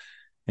Labs,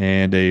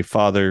 and a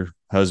father,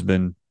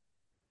 husband,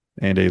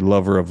 and a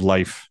lover of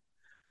life.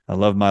 I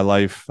love my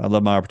life. I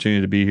love my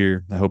opportunity to be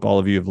here. I hope all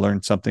of you have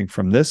learned something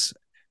from this.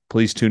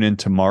 Please tune in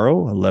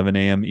tomorrow, 11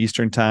 a.m.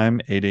 Eastern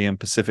Time, 8 a.m.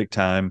 Pacific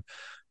Time.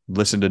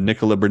 Listen to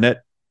Nicola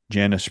Burnett,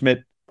 Jana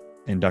Schmidt,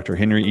 and Dr.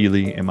 Henry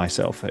Ely and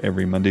myself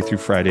every Monday through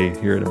Friday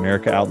here at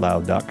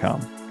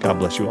AmericaOutloud.com. God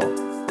bless you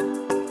all.